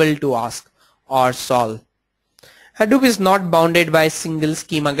impossible to ask or solve. Hadoop is not bounded by a single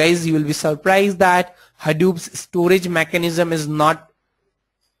schema. Guys, you will be surprised that Hadoop's storage mechanism is not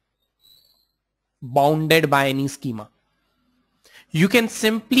bounded by any schema. You can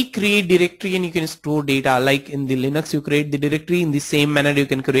simply create directory and you can store data. Like in the Linux, you create the directory. In the same manner, you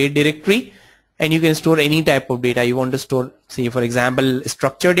can create directory and you can store any type of data. You want to store, say for example,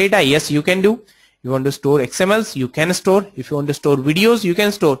 structured data. Yes, you can do. You want to store XMLs, you can store. If you want to store videos, you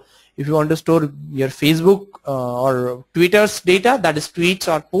can store. If you want to store your Facebook or Twitter's data, that is tweets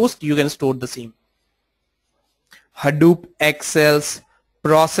or posts, you can store the same. Hadoop excels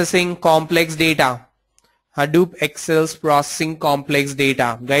processing complex data. Hadoop excels processing complex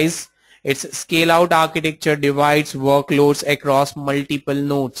data. Guys, its scale out architecture divides workloads across multiple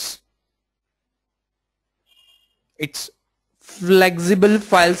nodes. Its flexible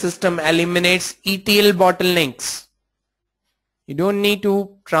file system eliminates ETL bottlenecks. You don't need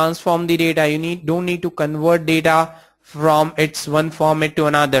to transform the data. You don't need to convert data from its one format to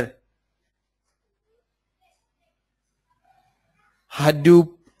another. Hadoop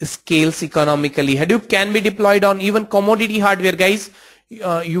scales economically. Hadoop can be deployed on even commodity hardware. Guys,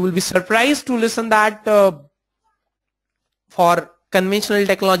 you will be surprised to listen that for conventional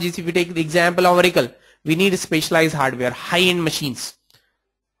technologies, if you take the example of Oracle, we need specialized hardware, high-end machines.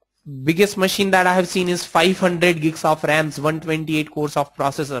 Biggest machine that I have seen is 500 gigs of RAMs, 128 cores of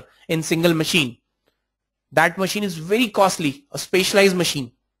processor in single machine. That machine is very costly, a specialized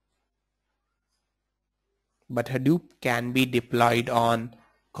machine. But Hadoop can be deployed on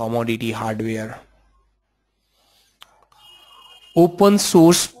commodity hardware. Open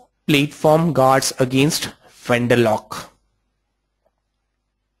source platform guards against vendor lock.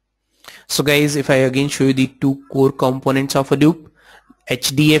 So guys, if I again show you the two core components of Hadoop,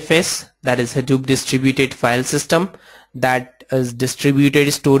 HDFS, that is Hadoop Distributed File System, that is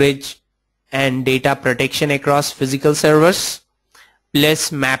distributed storage and data protection across physical servers,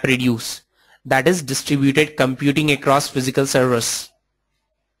 plus MapReduce, that is distributed computing across physical servers.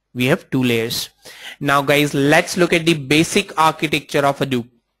 We have two layers. Now guys, let's look at the basic architecture of Hadoop.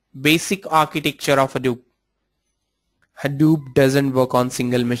 Basic architecture of Hadoop. Hadoop doesn't work on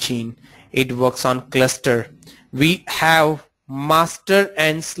single machine. It works on cluster. We have master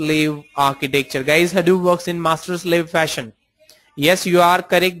and slave architecture. Guys, Hadoop works in master slave fashion. Yes, you are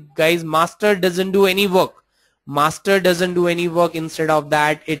correct guys. Master doesn't do any work. Master doesn't do any work. Instead of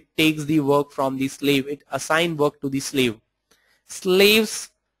that, it takes the work from the slave. It assigns work to the slave. Slaves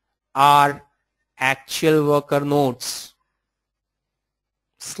are actual worker nodes.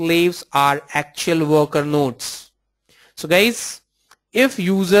 Slaves are actual worker nodes. So guys, if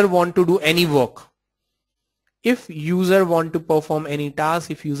user want to do any work, if user want to perform any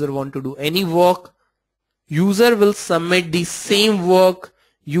task, if user want to do any work, user will submit the same work.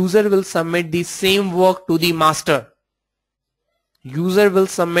 User will submit the same work to the master. User will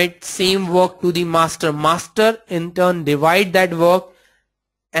submit same work to the master. Master in turn divide that work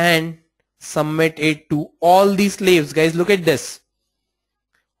and submit it to all the slaves. Guys, look at this.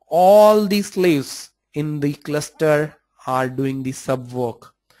 All the slaves in the cluster are doing the sub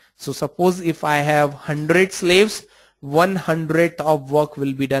work. So suppose if I have 100 slaves, 1/100th of work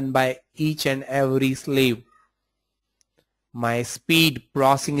will be done by each and every slave. My speed,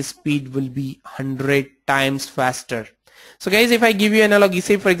 processing speed will be 100 times faster. So guys, if I give you an analogy,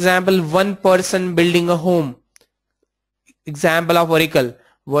 say for example, one person building a home, example of Oracle,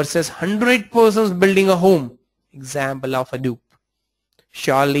 versus 100 persons building a home, example of Hadoop.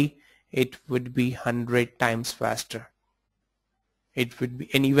 Surely it would be 100 times faster. It would be,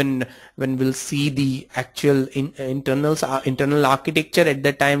 and even when we'll see the actual internal architecture, at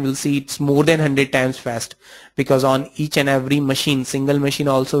that time we'll see it's more than 100 times fast, because on each and every machine, single machine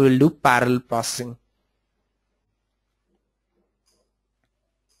also will do parallel processing.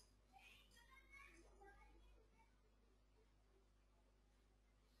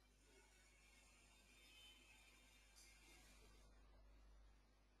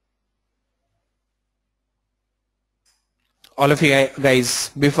 All of you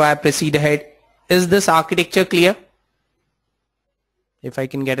guys, before I proceed ahead, is this architecture clear? If I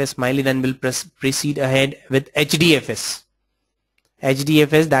can get a smiley, then we'll proceed ahead with HDFS.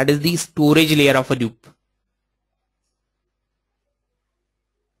 HDFS, that is the storage layer of Hadoop.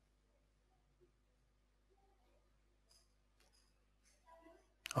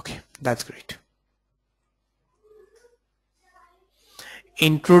 Okay, that's great.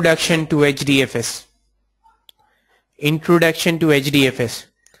 Introduction to HDFS. Introduction to HDFS.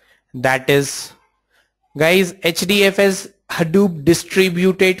 That is, guys, HDFS, Hadoop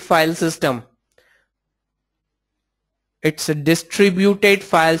Distributed File System. It's a distributed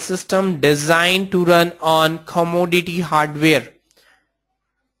file system designed to run on commodity hardware.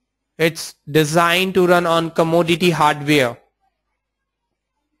 It's designed to run on commodity hardware.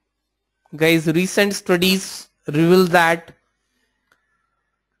 Guys, recent studies reveal that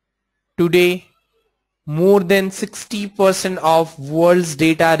today more than 60% of world's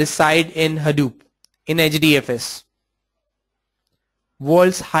data reside in Hadoop, in HDFS.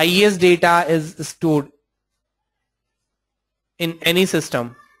 World's highest data is stored in any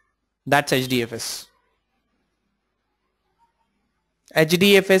system. That's HDFS.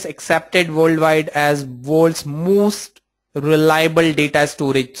 HDFS accepted worldwide as world's most reliable data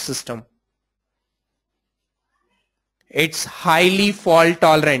storage system. It's highly fault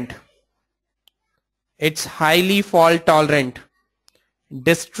tolerant. It's highly fault tolerant,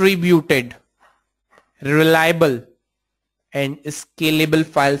 distributed, reliable, and scalable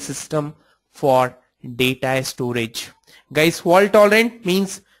file system for data storage. Guys, fault tolerant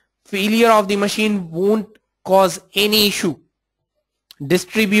means failure of the machine won't cause any issue.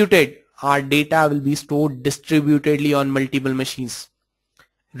 Distributed, our data will be stored distributedly on multiple machines.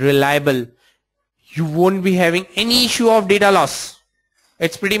 Reliable, you won't be having any issue of data loss.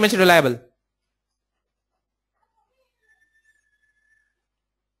 It's pretty much reliable.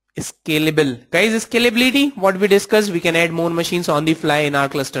 Scalable. Guys, scalability, what we discussed, we can add more machines on the fly in our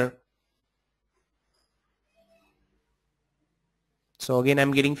cluster. So again,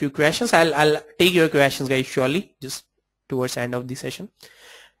 I'm getting few questions. I'll take your questions, guys, surely, just towards the end of the session.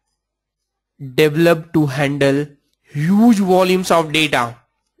 Developed to handle huge volumes of data.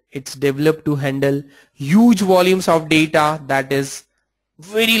 It's developed to handle huge volumes of data, that is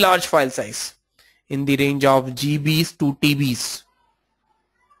very large file size in the range of GBs to TBs.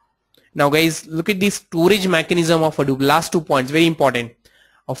 Now guys, look at the storage mechanism of Hadoop. Last 2 points, very important.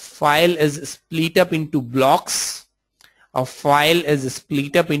 A file is split up into blocks. A file is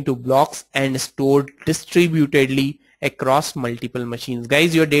split up into blocks and stored distributedly across multiple machines.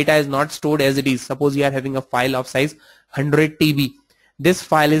 Guys, your data is not stored as it is. Suppose you are having a file of size 100 TB. This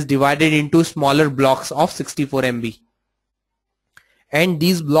file is divided into smaller blocks of 64 MB. And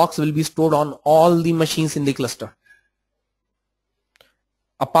these blocks will be stored on all the machines in the cluster.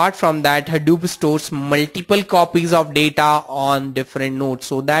 Apart from that, Hadoop stores multiple copies of data on different nodes,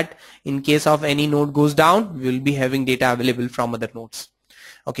 so that in case of any node goes down, we will be having data available from other nodes.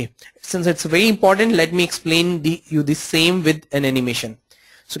 Okay, since it's very important, let me explain you the same with an animation.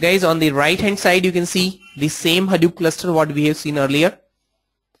 So guys, on the right hand side, you can see the same Hadoop cluster what we have seen earlier.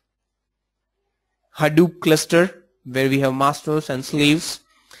 Hadoop cluster where we have masters and slaves,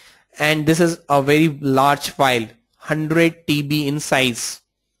 and this is a very large file, 100 TB in size.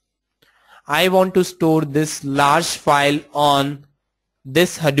 I want to store this large file on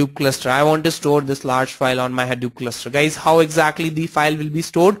this Hadoop cluster. I want to store this large file on my Hadoop cluster. Guys, how exactly the file will be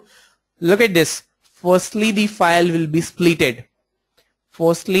stored? Look at this. Firstly, the file will be splitted.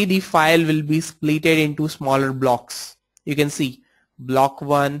 Firstly, the file will be splitted into smaller blocks. You can see block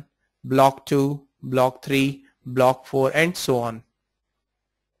 1, block 2, block 3, block 4, and so on.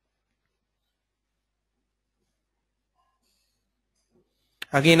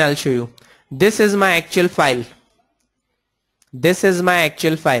 Again, I'll show you. This is my actual file. This is my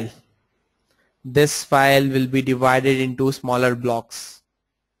actual file. This file will be divided into smaller blocks.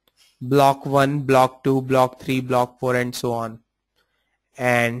 Block 1, block 2, block 3, block 4, and so on.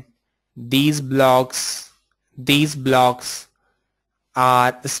 And these blocks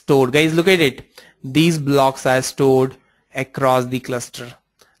are stored. Guys, look at it. These blocks are stored across the cluster.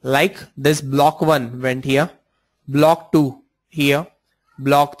 Like this block 1 went here. Block 2 here,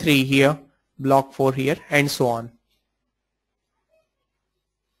 block 3 here, block 4 here, and so on.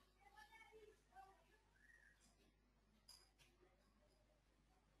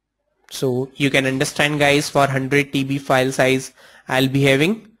 So you can understand, guys, for 100 TB file size, I'll be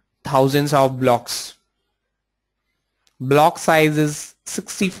having thousands of blocks. Block size is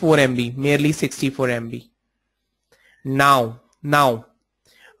 64 MB, merely 64 MB. Now,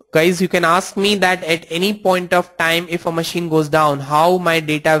 guys, you can ask me that at any point of time, if a machine goes down, how my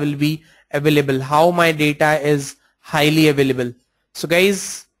data will be available, how my data is highly available. So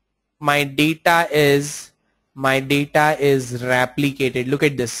guys, my data is replicated. Look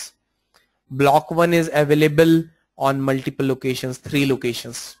at this. Block 1 is available on multiple locations, 3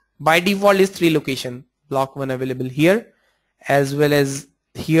 locations. By default is 3 location. Block 1 available here, as well as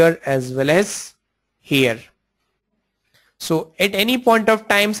here, as well as here. So at any point of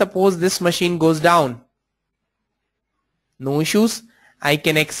time, suppose this machine goes down, no issues. I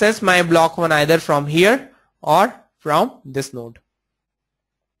can access my block 1 either from here or from this node.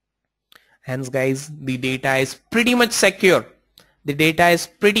 Hence guys, the data is pretty much secure. The data is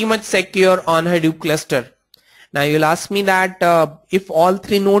pretty much secure on Hadoop cluster. Now you'll ask me that if all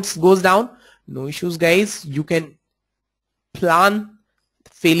 3 nodes goes down, no issues guys. You can plan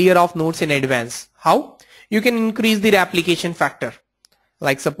failure of nodes in advance. How? You can increase the replication factor.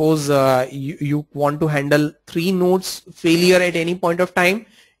 Like suppose you want to handle 3 nodes failure at any point of time,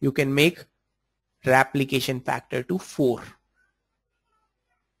 you can make replication factor to 4.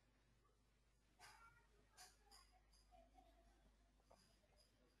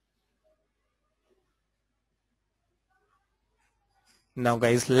 Now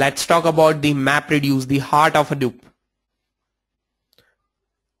guys, let's talk about the MapReduce, the heart of Hadoop.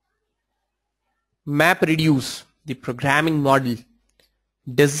 MapReduce, the programming model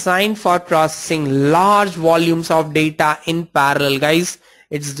designed for processing large volumes of data in parallel. Guys,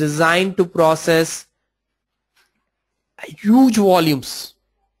 it's designed to process huge volumes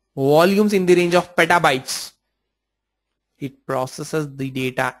in the range of petabytes. It processes the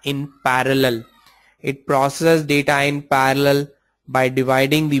data in parallel. It processes data in parallel by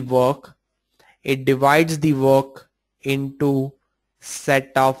dividing the work. It divides the work into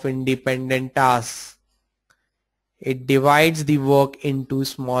set of independent tasks. It divides the work into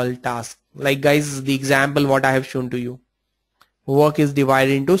small tasks. Like guys, the example what I have shown to you. Work is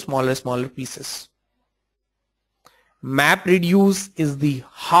divided into smaller pieces. MapReduce is the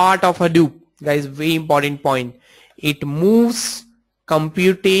heart of Hadoop. Guys, very important point. It moves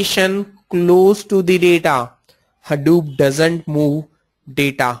computation close to the data. Hadoop doesn't move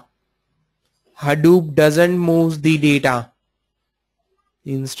data. Hadoop doesn't move the data.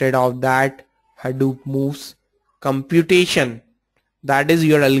 Instead of that, Hadoop moves computation. That is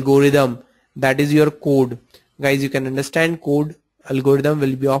your algorithm. That is your code. Guys, you can understand code. Algorithm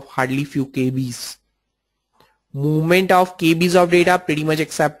will be of hardly few KBs. Movement of KBs of data pretty much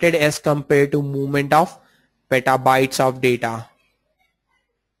accepted as compared to movement of petabytes of data.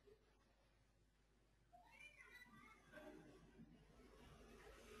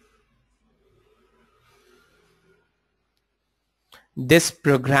 This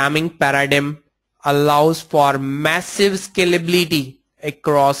programming paradigm allows for massive scalability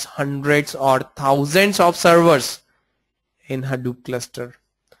across hundreds or thousands of servers in Hadoop cluster.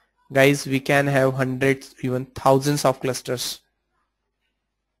 Guys, we can have hundreds, even thousands of clusters.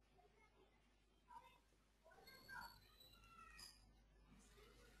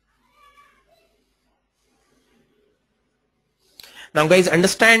 Now guys,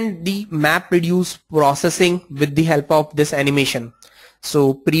 understand the MapReduce processing with the help of this animation.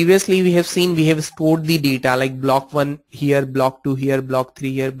 So previously we have seen we have stored the data like block 1 here, block 2 here, block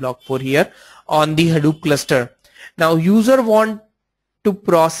 3 here, block 4 here on the Hadoop cluster. Now user want to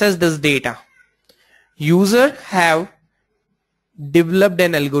process this data. User have developed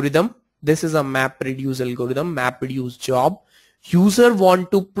an algorithm. This is a MapReduce algorithm, MapReduce job. User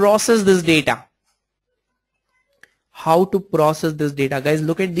want to process this data. How to process this data? Guys,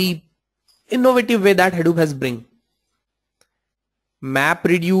 look at the innovative way that Hadoop has bring.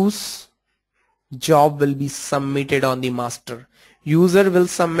 MapReduce job will be submitted on the master. User will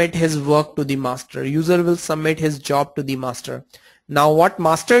submit his work to the master. User will submit his job to the master. Now what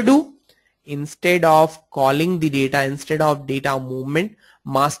master do? Instead of calling the data, instead of data movement,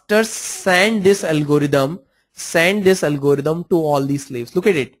 master send this algorithm to all the slaves. Look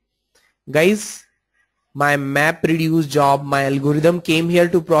at it. Guys, my MapReduce job, my algorithm came here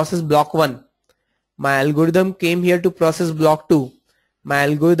to process block 1. My algorithm came here to process block 2. My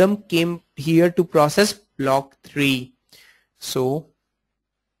algorithm came here to process block 3. So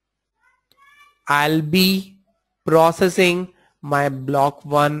I'll be processing my block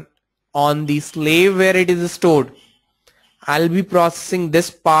 1 on the slave where it is stored. I'll be processing this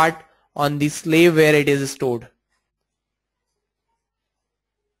part on the slave where it is stored.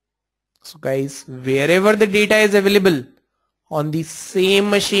 So guys, wherever the data is available on the same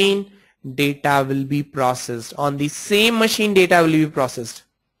machine, data will be processed. On the same machine, data will be processed.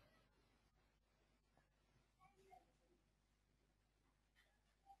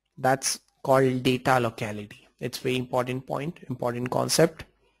 That's called data locality. It's very important point, important concept.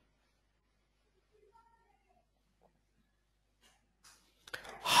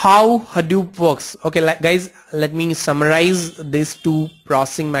 How Hadoop works. Okay, guys, let me summarize these two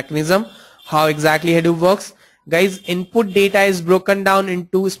processing mechanism. How exactly Hadoop works. Guys, input data is broken down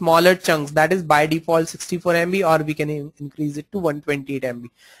into smaller chunks, that is by default 64 MB, or we can increase it to 128 MB,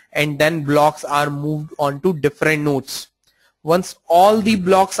 and then blocks are moved on to different nodes. Once all the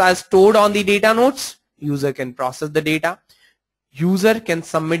blocks are stored on the data nodes, user can process the data. User can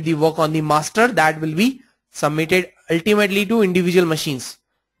submit the work on the master, that will be submitted ultimately to individual machines.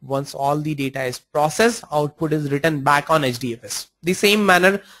 Once all the data is processed, output is written back on HDFS. The same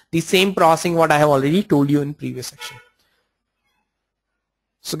manner, the same processing what I have already told you in previous section.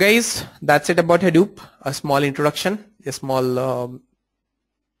 So guys, that's it about Hadoop. A small introduction, a small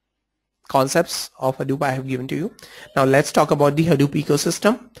concepts of Hadoop I have given to you. Now let's talk about the Hadoop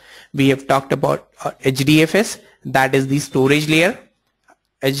ecosystem. We have talked about HDFS, that is the storage layer.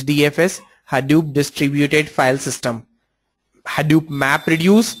 HDFS, Hadoop Distributed File System. Hadoop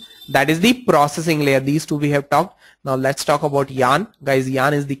MapReduce, that is the processing layer. These two we have talked. Now let's talk about Yarn. Guys,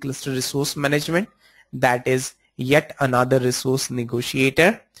 Yarn is the cluster resource management. That is yet another resource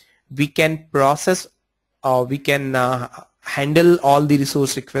negotiator. We can process, we can handle all the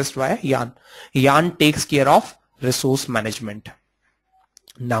resource requests via Yarn. Yarn takes care of resource management.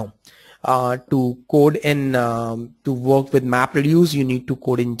 Now to code in to work with MapReduce, you need to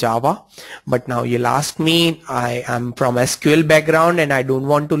code in Java. But now you'll ask me, I am from SQL background and I don't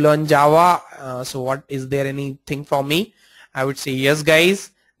want to learn Java, so what, is there anything for me? I would say yes guys,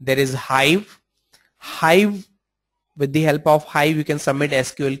 there is Hive. Hive, with the help of Hive you can submit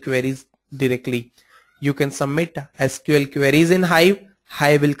SQL queries directly. You can submit SQL queries in Hive.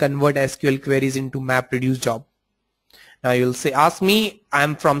 Hive will convert SQL queries into MapReduce job. Now you'll say, ask me,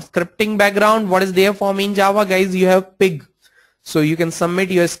 I'm from scripting background, what is there for me in Java? Guys, you have Pig. So you can submit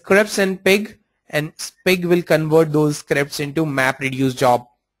your scripts in Pig, and Pig will convert those scripts into MapReduce job.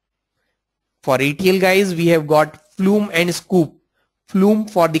 For ETL guys, we have got Flume and Sqoop. Flume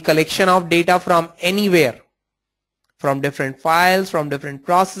for the collection of data from anywhere, from different files, from different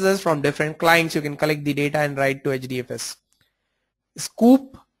processes, from different clients. You can collect the data and write to HDFS.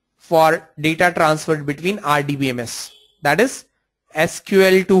 Sqoop for data transferred between RDBMS. That is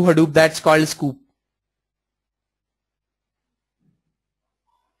SQL to Hadoop, that's called Sqoop.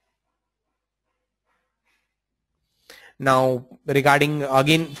 Now regarding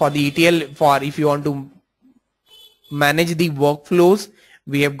again for the ETL, for if you want to manage the workflows,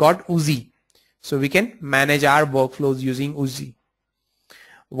 we have got Oozie. So we can manage our workflows using Oozie.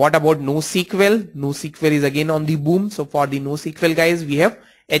 What about NoSQL? NoSQL is again on the boom. So for the NoSQL guys, we have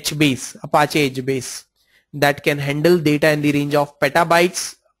Hbase, Apache Hbase, that can handle data in the range of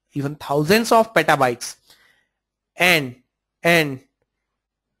petabytes, even thousands of petabytes, and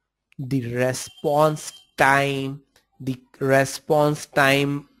the response time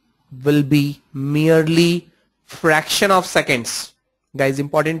will be merely fraction of seconds. Guys,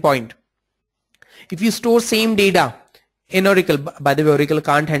 important point. If you store same data in Oracle, by the way, Oracle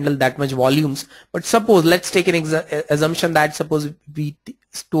can't handle that much volumes, but suppose, let's take an assumption that suppose we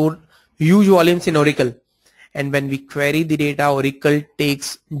store huge volumes in Oracle, and when we query the data, Oracle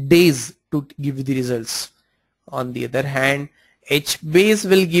takes days to give you the results. On the other hand, Hbase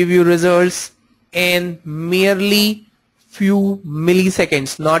will give you results in merely few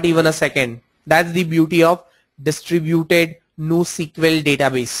milliseconds, not even a second. That's the beauty of distributed NoSQL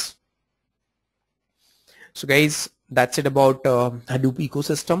database. So guys, that's it about Hadoop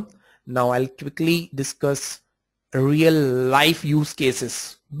ecosystem. Now I'll quickly discuss real life use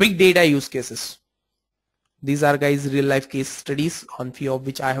cases, big data use cases. These are guys real life case studies on few of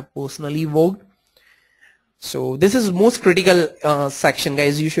which I have personally worked. So this is most critical section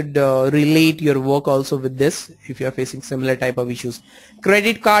guys. You should relate your work also with this if you are facing similar type of issues.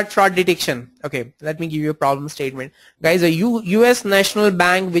 Credit card fraud detection. Okay, let me give you a problem statement. Guys, a US national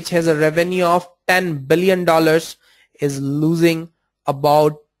bank which has a revenue of $10 billion is losing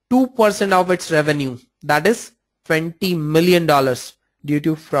about 2% of its revenue. That is $20 million due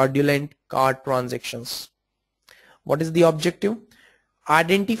to fraudulent card transactions. What is the objective?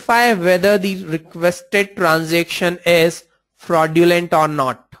 Identify whether the requested transaction is fraudulent or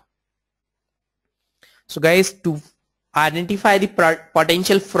not. So guys, to identify the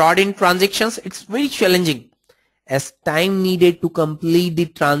potential fraud in transactions, it's very challenging, as time needed to complete the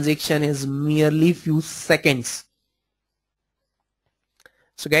transaction is merely few seconds.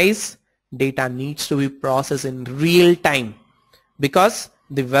 So guys, data needs to be processed in real time. Because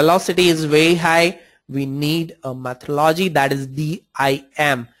the velocity is very high, we need a methodology, that is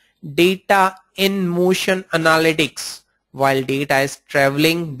DIM, data in motion analytics. While data is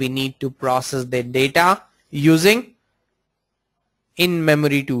traveling, we need to process the data using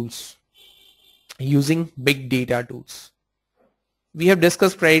in-memory tools, using big data tools. We have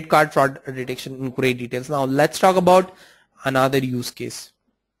discussed credit card fraud detection in great details. Now let's talk about another use case,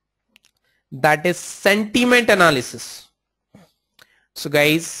 that is sentiment analysis. So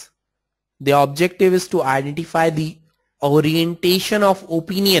guys, the objective is to identify the orientation of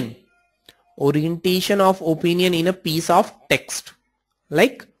opinion in a piece of text,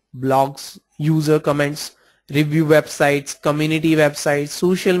 like blogs, user comments, review websites, community websites,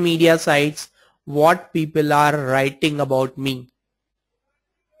 social media sites, what people are writing about me.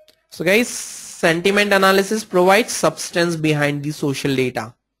 So guys, sentiment analysis provides substance behind the social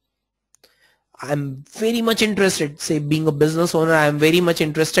data. I'm very much interested, say being a business owner, I'm very much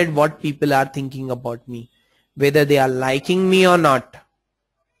interested what people are thinking about me, whether they are liking me or not.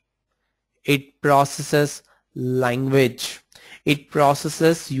 It processes language. It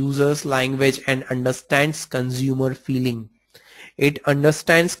processes users' language and understands consumer feeling. It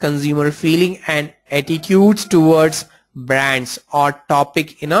understands consumer feeling and attitudes towards brands or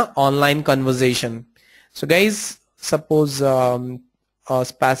topic in an online conversation. So guys, suppose a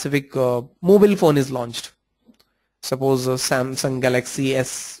specific mobile phone is launched. Suppose Samsung Galaxy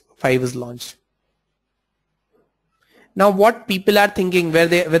S5 is launched. Now what people are thinking,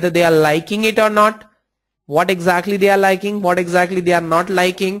 whether they are liking it or not, what exactly they are liking, what exactly they are not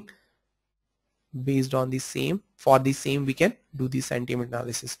liking, based on the same, for the same we can do the sentiment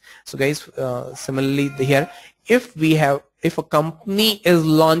analysis. So guys, similarly here, if a company is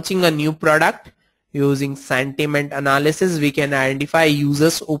launching a new product, using sentiment analysis we can identify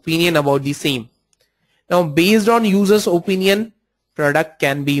users' opinion about the same. Now based on users' opinion, product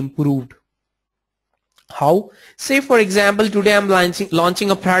can be improved. How? Say for example, today I'm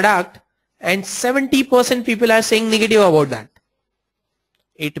launching a product and 70% people are saying negative about that.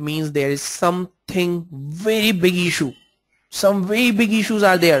 It means there is something very big issue. Some very big issues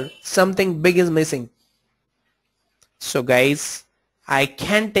are there. Something big is missing. So guys, I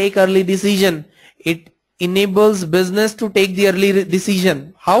can take early decision. It enables business to take the early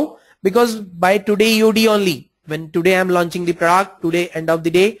decision. How? Because by today EOD only, when today I'm launching the product, today end of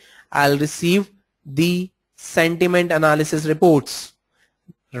the day, I'll receive the sentiment analysis reports.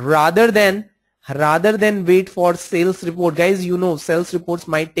 Rather than wait for sales report. Guys, you know sales reports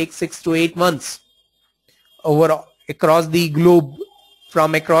might take 6 to 8 months across the globe.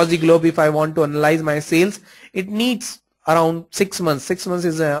 From across the globe, if I want to analyze my sales, it needs around 6 months. 6 months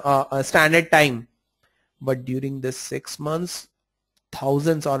is a standard time. But during this 6 months,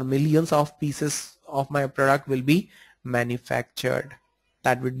 thousands or millions of pieces of my product will be manufactured.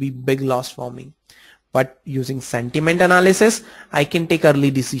 That would be big loss for me. But using sentiment analysis, I can take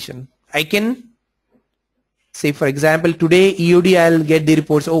early decision. I can say for example, today EOD I'll get the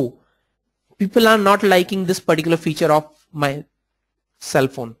reports, oh, people are not liking this particular feature of my cell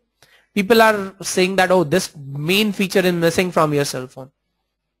phone. People are saying that, oh, this main feature is missing from your cell phone.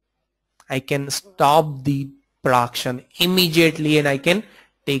 I can stop the production immediately and I can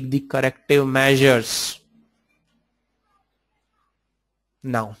take the corrective measures.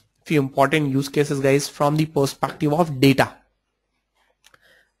 Now, few important use cases, guys, from the perspective of data.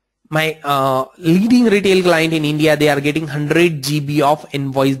 My leading retail client in India, they are getting 100 GB of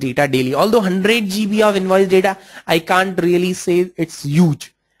invoice data daily. Although 100 GB of invoice data, I can't really say it's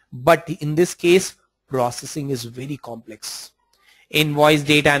huge. But in this case, processing is very complex. Invoice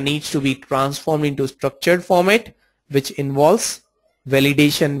data needs to be transformed into structured format, which involves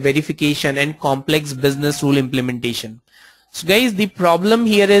validation, verification, and complex business rule implementation. So guys, the problem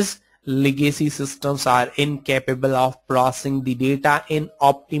here is legacy systems are incapable of processing the data in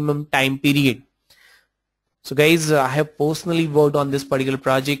optimum time period. So guys, I have personally worked on this particular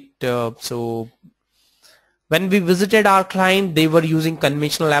project. So when we visited our client, they were using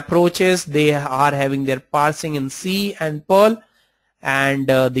conventional approaches. They are having their parsing in C and Perl, and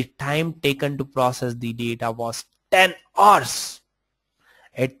the time taken to process the data was 10 hours.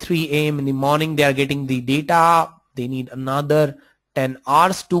 At 3 AM in the morning, they are getting the data. They need another 10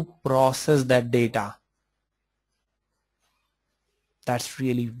 hours to process that data. That's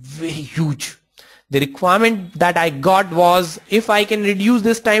really very huge. The requirement that I got was if I can reduce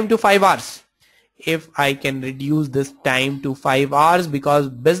this time to 5 hours. If I can reduce this time to 5 hours, because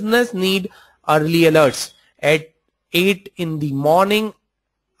business need early alerts at 8 in the morning.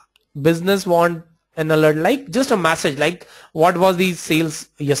 Business want an alert, like just a message like what was the sales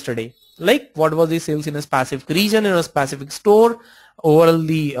yesterday, like what was the sales in a specific region, in a specific store, overall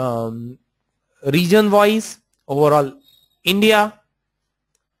the region wise, overall India,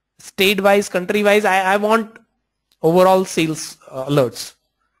 state wise, country wise. I want overall sales alerts,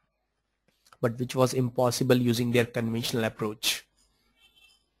 but which was impossible using their conventional approach.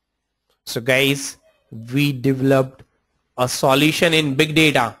 So guys, we developed a solution in big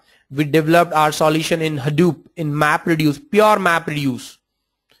data. We developed our solution in Hadoop, in MapReduce, pure MapReduce.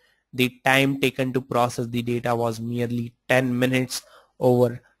 The time taken to process the data was merely 10 minutes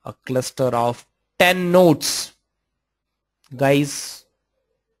over a cluster of 10 nodes. Guys,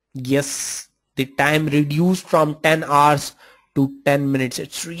 yes, the time reduced from 10 hours to 10 minutes.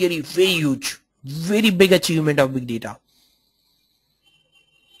 It's really very huge, very big achievement of big data.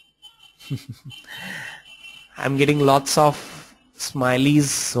 I'm getting lots of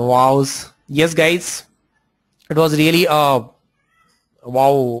smileys, wows. Yes guys, it was really a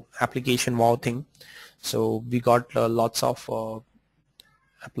wow application, wow thing. So we got lots of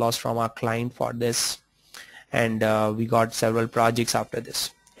applause from our client for this, and we got several projects after this.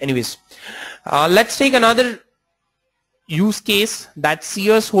 Anyways, let's take another use case, that's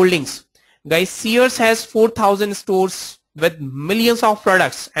Sears Holdings. Guys, Sears has 4,000 stores with millions of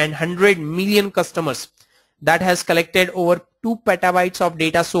products and 100 million customers that has collected over 2 petabytes of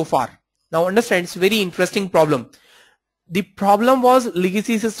data so far. Now understand, it's a very interesting problem. The problem was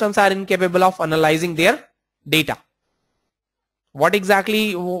legacy systems are incapable of analyzing their data. What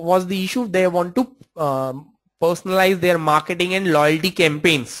exactly was the issue? They want to personalize their marketing and loyalty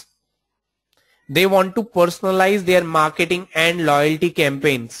campaigns. They want to personalize their marketing and loyalty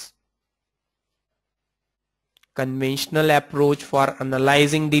campaigns. Conventional approach for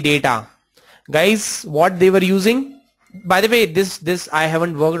analyzing the data. Guys, what they were using, by the way, this I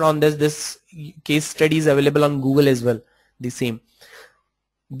haven't worked on this case study is available on Google as well, the same.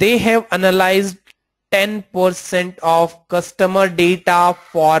 They have analyzed 10% of customer data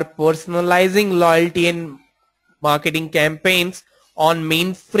for personalizing loyalty and marketing campaigns on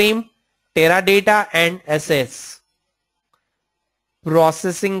mainframe, Teradata and SS.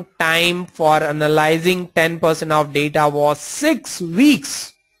 Processing time for analyzing 10% of data was 6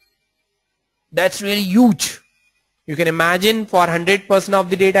 weeks. That's really huge. You can imagine for 100% of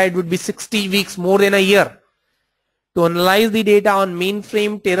the data it would be 60 weeks, more than a year. To analyze the data on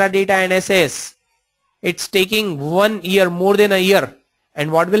mainframe, Teradata and SS, it's taking 1 year, more than a year.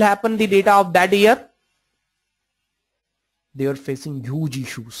 And what will happen the data of that year? They are facing huge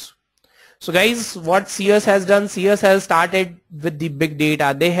issues. So guys, what Sears has done, Sears has started with the big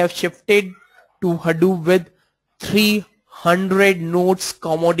data. They have shifted to Hadoop with 300 nodes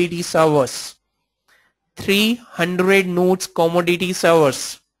commodity servers. 300 nodes commodity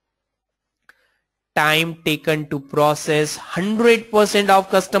servers. Time taken to process 100% of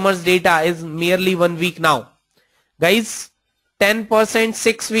customers data is merely 1 week now. Guys, 10%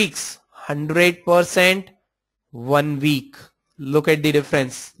 6 weeks, 100% 1 week. Look at the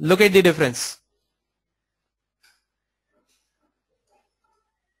difference. Look at the difference.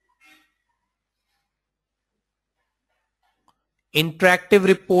 Interactive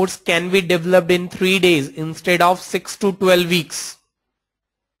reports can be developed in 3 days instead of 6 to 12 weeks.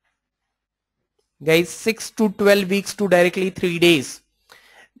 Guys, 6 to 12 weeks to directly 3 days.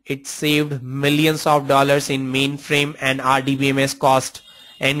 It saved millions of dollars in mainframe and RDBMS cost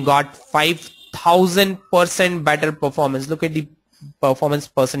and got 5,000% better performance. Look at the performance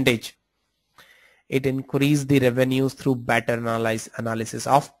percentage. It increased the revenues through better analysis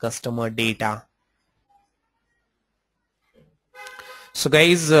of customer data. So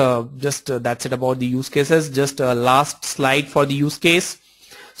guys, that's it about the use cases. Just a last slide for the use case.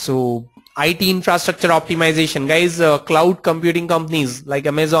 So IT infrastructure optimization. Guys, cloud computing companies like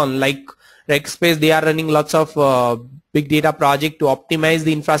Amazon, like Rackspace, they are running lots of big data project to optimize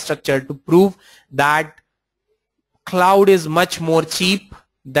the infrastructure to prove that cloud is much more cheap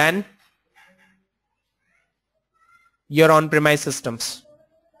than your on-premise systems.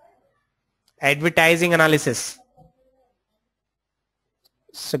 Advertising analysis.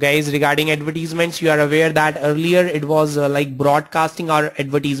 So guys, regarding advertisements, you are aware that earlier it was like broadcasting or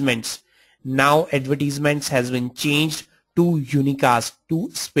advertisements. Now advertisements has been changed to unicast, to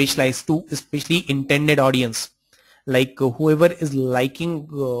specialized, to especially intended audience. Like whoever is liking,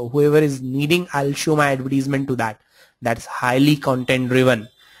 whoever is needing, I'll show my advertisement to that. That's highly content driven.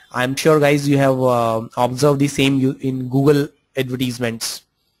 I'm sure guys you have observed the same in Google advertisements.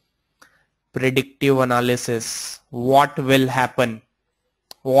 Predictive analysis. What will happen?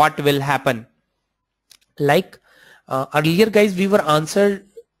 What will happen? Like earlier guys we were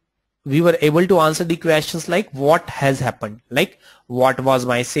able to answer the questions like what has happened, like what was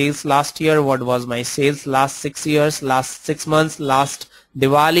my sales last year, what was my sales last 6 years, last 6 months, last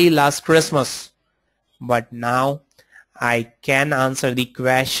Diwali, last Christmas. But now I can answer the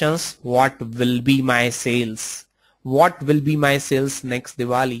questions what will be my sales, what will be my sales next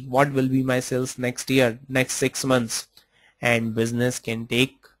Diwali, what will be my sales next year, next 6 months, and business can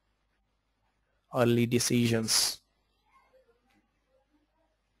take early decisions.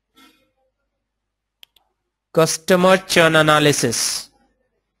 Customer churn analysis.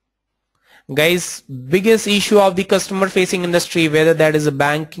 Guys, biggest issue of the customer facing industry, whether that is a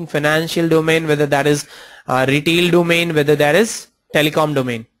banking, financial domain, whether that is a retail domain, whether that is telecom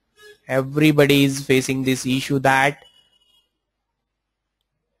domain, everybody is facing this issue that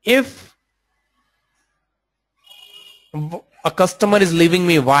if a customer is leaving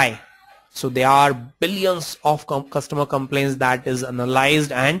me, why? So there are billions of customer complaints that is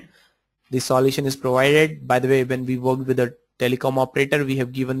analyzed and the solution is provided. By the way, when we worked with a telecom operator, we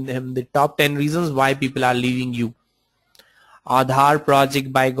have given him the top 10 reasons why people are leaving you. Aadhaar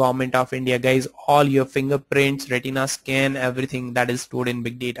project by Government of India. Guys, all your fingerprints, retina scan, everything that is stored in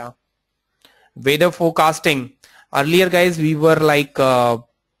big data. Weather forecasting. Earlier guys, we were like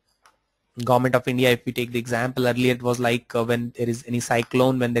Government of India, if we take the example, earlier it was like when there is any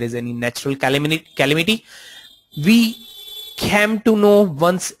cyclone, when there is any natural calamity, we came to know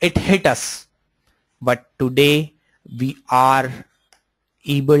once it hit us. But today we are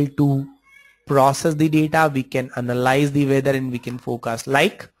able to process the data, we can analyze the weather, and we can forecast.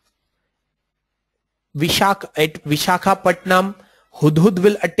 Like at Vishakhapatnam, Hudhud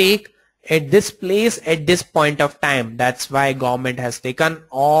will attack at this place at this point of time. That's why government has taken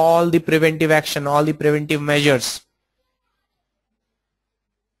all the preventive action, all the preventive measures.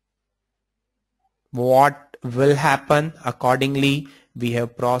 What will happen? Accordingly, we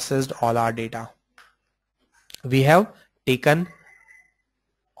have processed all our data. We have taken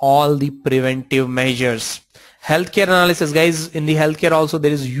all the preventive measures. Healthcare analysis, guys, in the healthcare also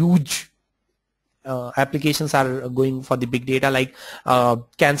there is huge applications are going for the big data, like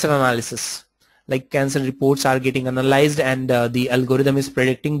cancer analysis. Like cancer reports are getting analyzed and the algorithm is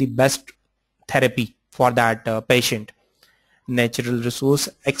predicting the best therapy for that patient. Natural resource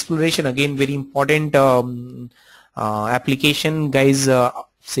exploration, again very important application, guys.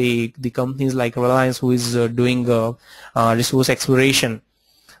 Say the companies like Reliance who is doing resource exploration.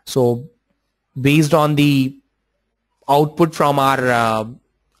 So based on the output from our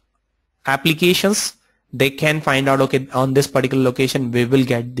applications, they can find out, okay, on this particular location we will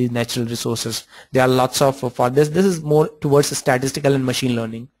get the natural resources. There are lots of for this is more towards statistical and machine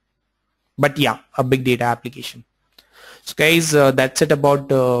learning, but yeah, a big data application. So guys, that's it about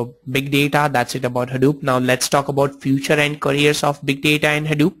big data, that's it about Hadoop. Now let's talk about future and careers of big data and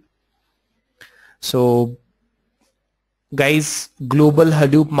Hadoop. So guys, global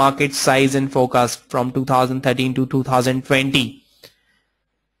Hadoop market size and forecast from 2013 to 2020.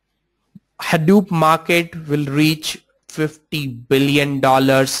 Hadoop market will reach $50 billion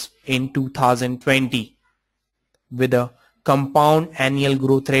in 2020 with a compound annual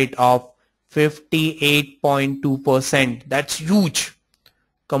growth rate of 58.2%. That's huge.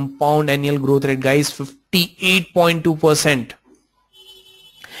 Compound annual growth rate, guys, 58.2%.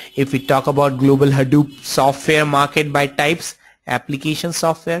 If we talk about global Hadoop software market by types, application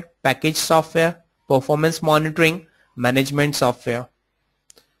software, package software, performance monitoring, management software.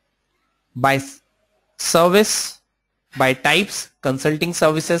 By service, by types, consulting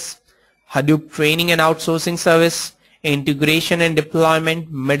services, Hadoop training and outsourcing service, integration and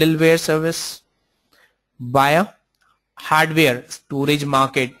deployment, middleware service. By a hardware, storage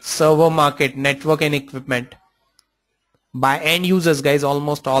market, server market, network and equipment. By end users, guys,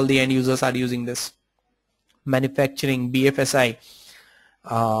 almost all the end users are using this. Manufacturing, BFSI,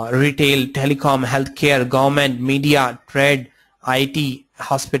 retail, telecom, healthcare, government, media, trade, IT,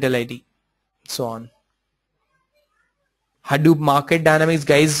 hospitality, so on. Hadoop market dynamics,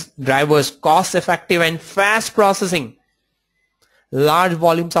 guys, drivers, cost effective and fast processing, large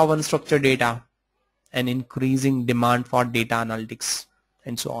volumes of unstructured data, and increasing demand for data analytics,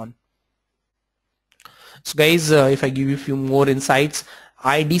 and so on. So guys, if I give you a few more insights,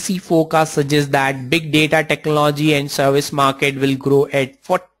 IDC forecast suggests that big data technology and service market will grow at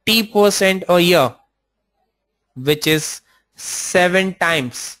 40% a year, which is 7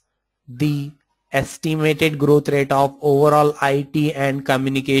 times the estimated growth rate of overall IT and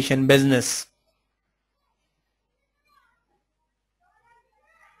communication business.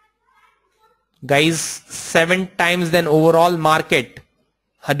 Guys, 7 times than overall market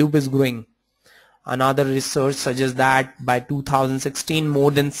Hadoop is growing. Another research suggests that by 2016 more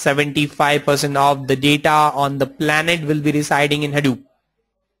than 75% of the data on the planet will be residing in Hadoop.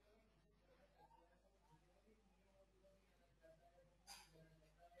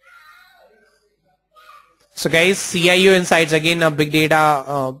 So guys, CIO Insights, again a big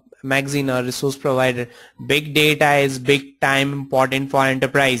data magazine, a resource provider. Big data is big time important for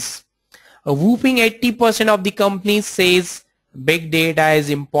enterprise. A whooping 80% of the companies says big data is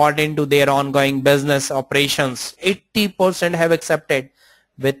important to their ongoing business operations. 80% have accepted,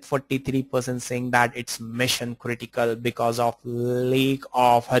 with 43% saying that it's mission critical because of lack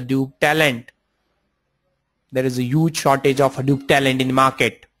of Hadoop talent. There is a huge shortage of Hadoop talent in the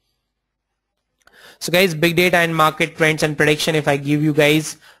market. So guys, big data and market trends and prediction, if I give you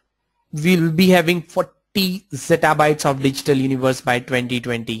guys, we'll be having 40 zettabytes of digital universe by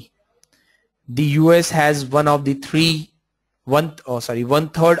 2020. The US has one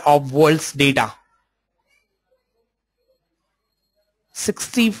third of world's data.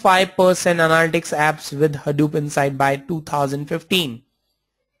 65% analytics apps with Hadoop inside by 2015.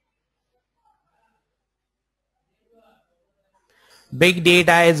 Big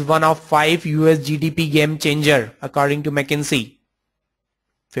data is one of 5 US GDP game changer according to McKinsey.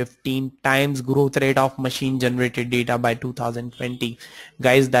 15 times growth rate of machine generated data by 2020.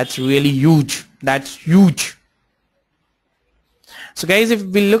 Guys, that's really huge. That's huge. So guys, if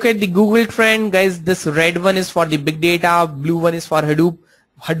we look at the Google trend, guys, this red one is for the big data, blue one is for Hadoop.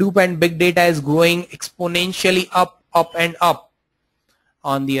 Hadoop and big data is growing exponentially up and up.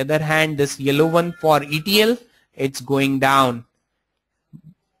 On the other hand, this yellow one for ETL, it's going down.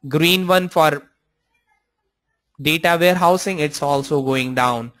 Green one for data warehousing, it's also going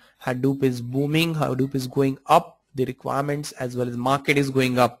down. Hadoop is booming, Hadoop is going up, the requirements as well as market is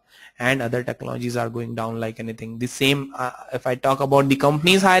going up, and other technologies are going down like anything. The same if I talk about the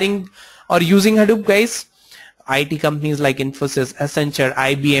companies hiring or using Hadoop, guys, IT companies like Infosys, Accenture,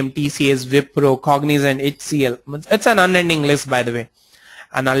 IBM, TCS, Wipro, Cognizant, HCL, it's an unending list by the way.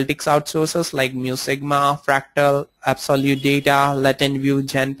 Analytics outsourcers like Mu Sigma, Fractal, Absolute Data, LatentView,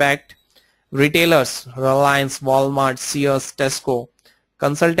 Genpact. Retailers, Reliance, Walmart, Sears, Tesco.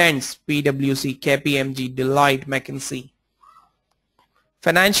 Consultants, PwC, KPMG, Deloitte, McKinsey.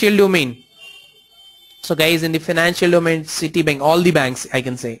 Financial domain. So guys, in the financial domain, Citibank, all the banks I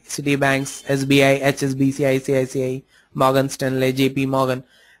can say, Citibanks, SBI, HSBC, ICICI, Morgan Stanley, JP Morgan.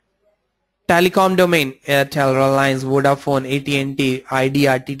 Telecom domain, Airtel, Reliance, Vodafone, AT&T,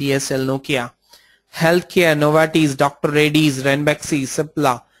 Idea, TTSL, Nokia. Healthcare, Novartis, Dr. Reddy's, Ranbaxy,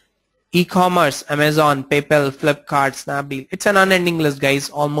 Cipla. E-commerce, Amazon, PayPal, Flipkart, Snapdeal. It's an unending list, guys.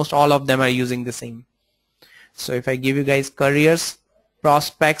 Almost all of them are using the same. So if I give you guys careers,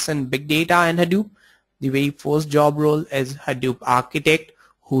 prospects in big data and Hadoop, the very first job role is Hadoop architect,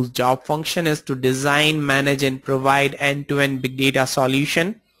 whose job function is to design, manage and provide end-to-end big data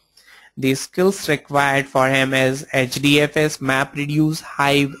solution. The skills required for him is HDFS, MapReduce,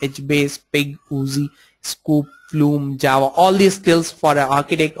 Hive, Hbase, Pig, Oozie, Sqoop, Flume, Java. All these skills for an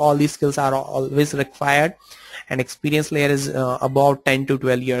architect, all these skills are always required, and experience layer is about 10 to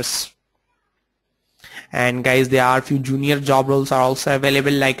 12 years. And guys, there are few junior job roles are also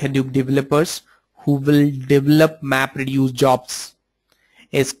available like Hadoop developers who will develop MapReduce jobs.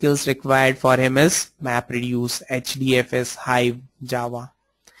 His skills required for him is MapReduce, HDFS, Hive, Java.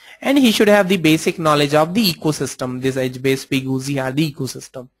 And he should have the basic knowledge of the ecosystem. This Hbase, Pig, Oozie are the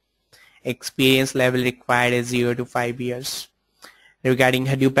ecosystem. Experience level required is 0 to 5 years. Regarding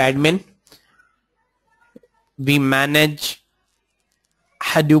Hadoop admin, we manage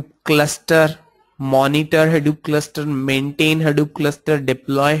Hadoop cluster, monitor Hadoop cluster, maintain Hadoop cluster,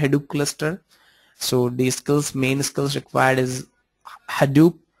 deploy Hadoop cluster. So the main skills required is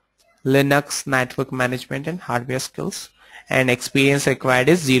Hadoop, Linux, network management and hardware skills, and experience required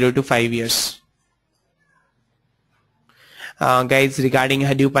is 0 to 5 years. Guys, regarding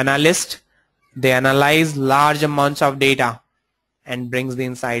Hadoop analyst, they analyze large amounts of data and brings the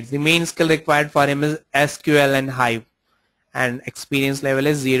insights. The main skill required for him is SQL and Hive, and experience level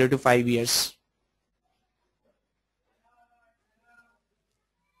is 0 to 5 years.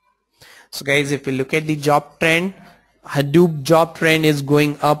 So guys, if we look at the job trend, Hadoop job trend is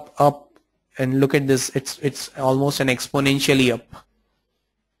going up, and look at this, it's almost an exponentially up.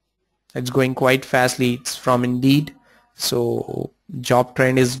 It's going quite fastly. It's from Indeed. So job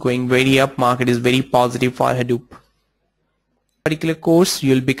trend is going very up. Market is very positive for Hadoop. particular course,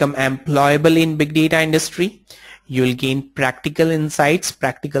 you'll become employable in big data industry. You'll gain practical insights,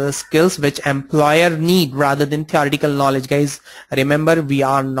 practical skills which employer need rather than theoretical knowledge. Guys, remember, we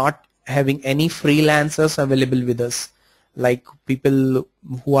are not having any freelancers available with us, like people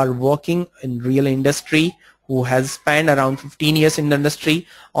who are working in real industry, who has spent around 15 years in the industry.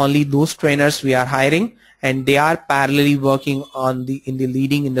 Only those trainers we are hiring, and they are parallelly working on in the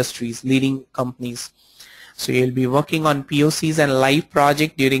leading industries, leading companies. So you'll be working on POCs and live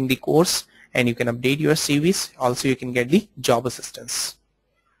project during the course, and you can update your CVs. Also, you can get the job assistance.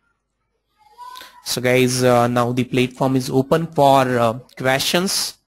 So guys, now the platform is open for questions.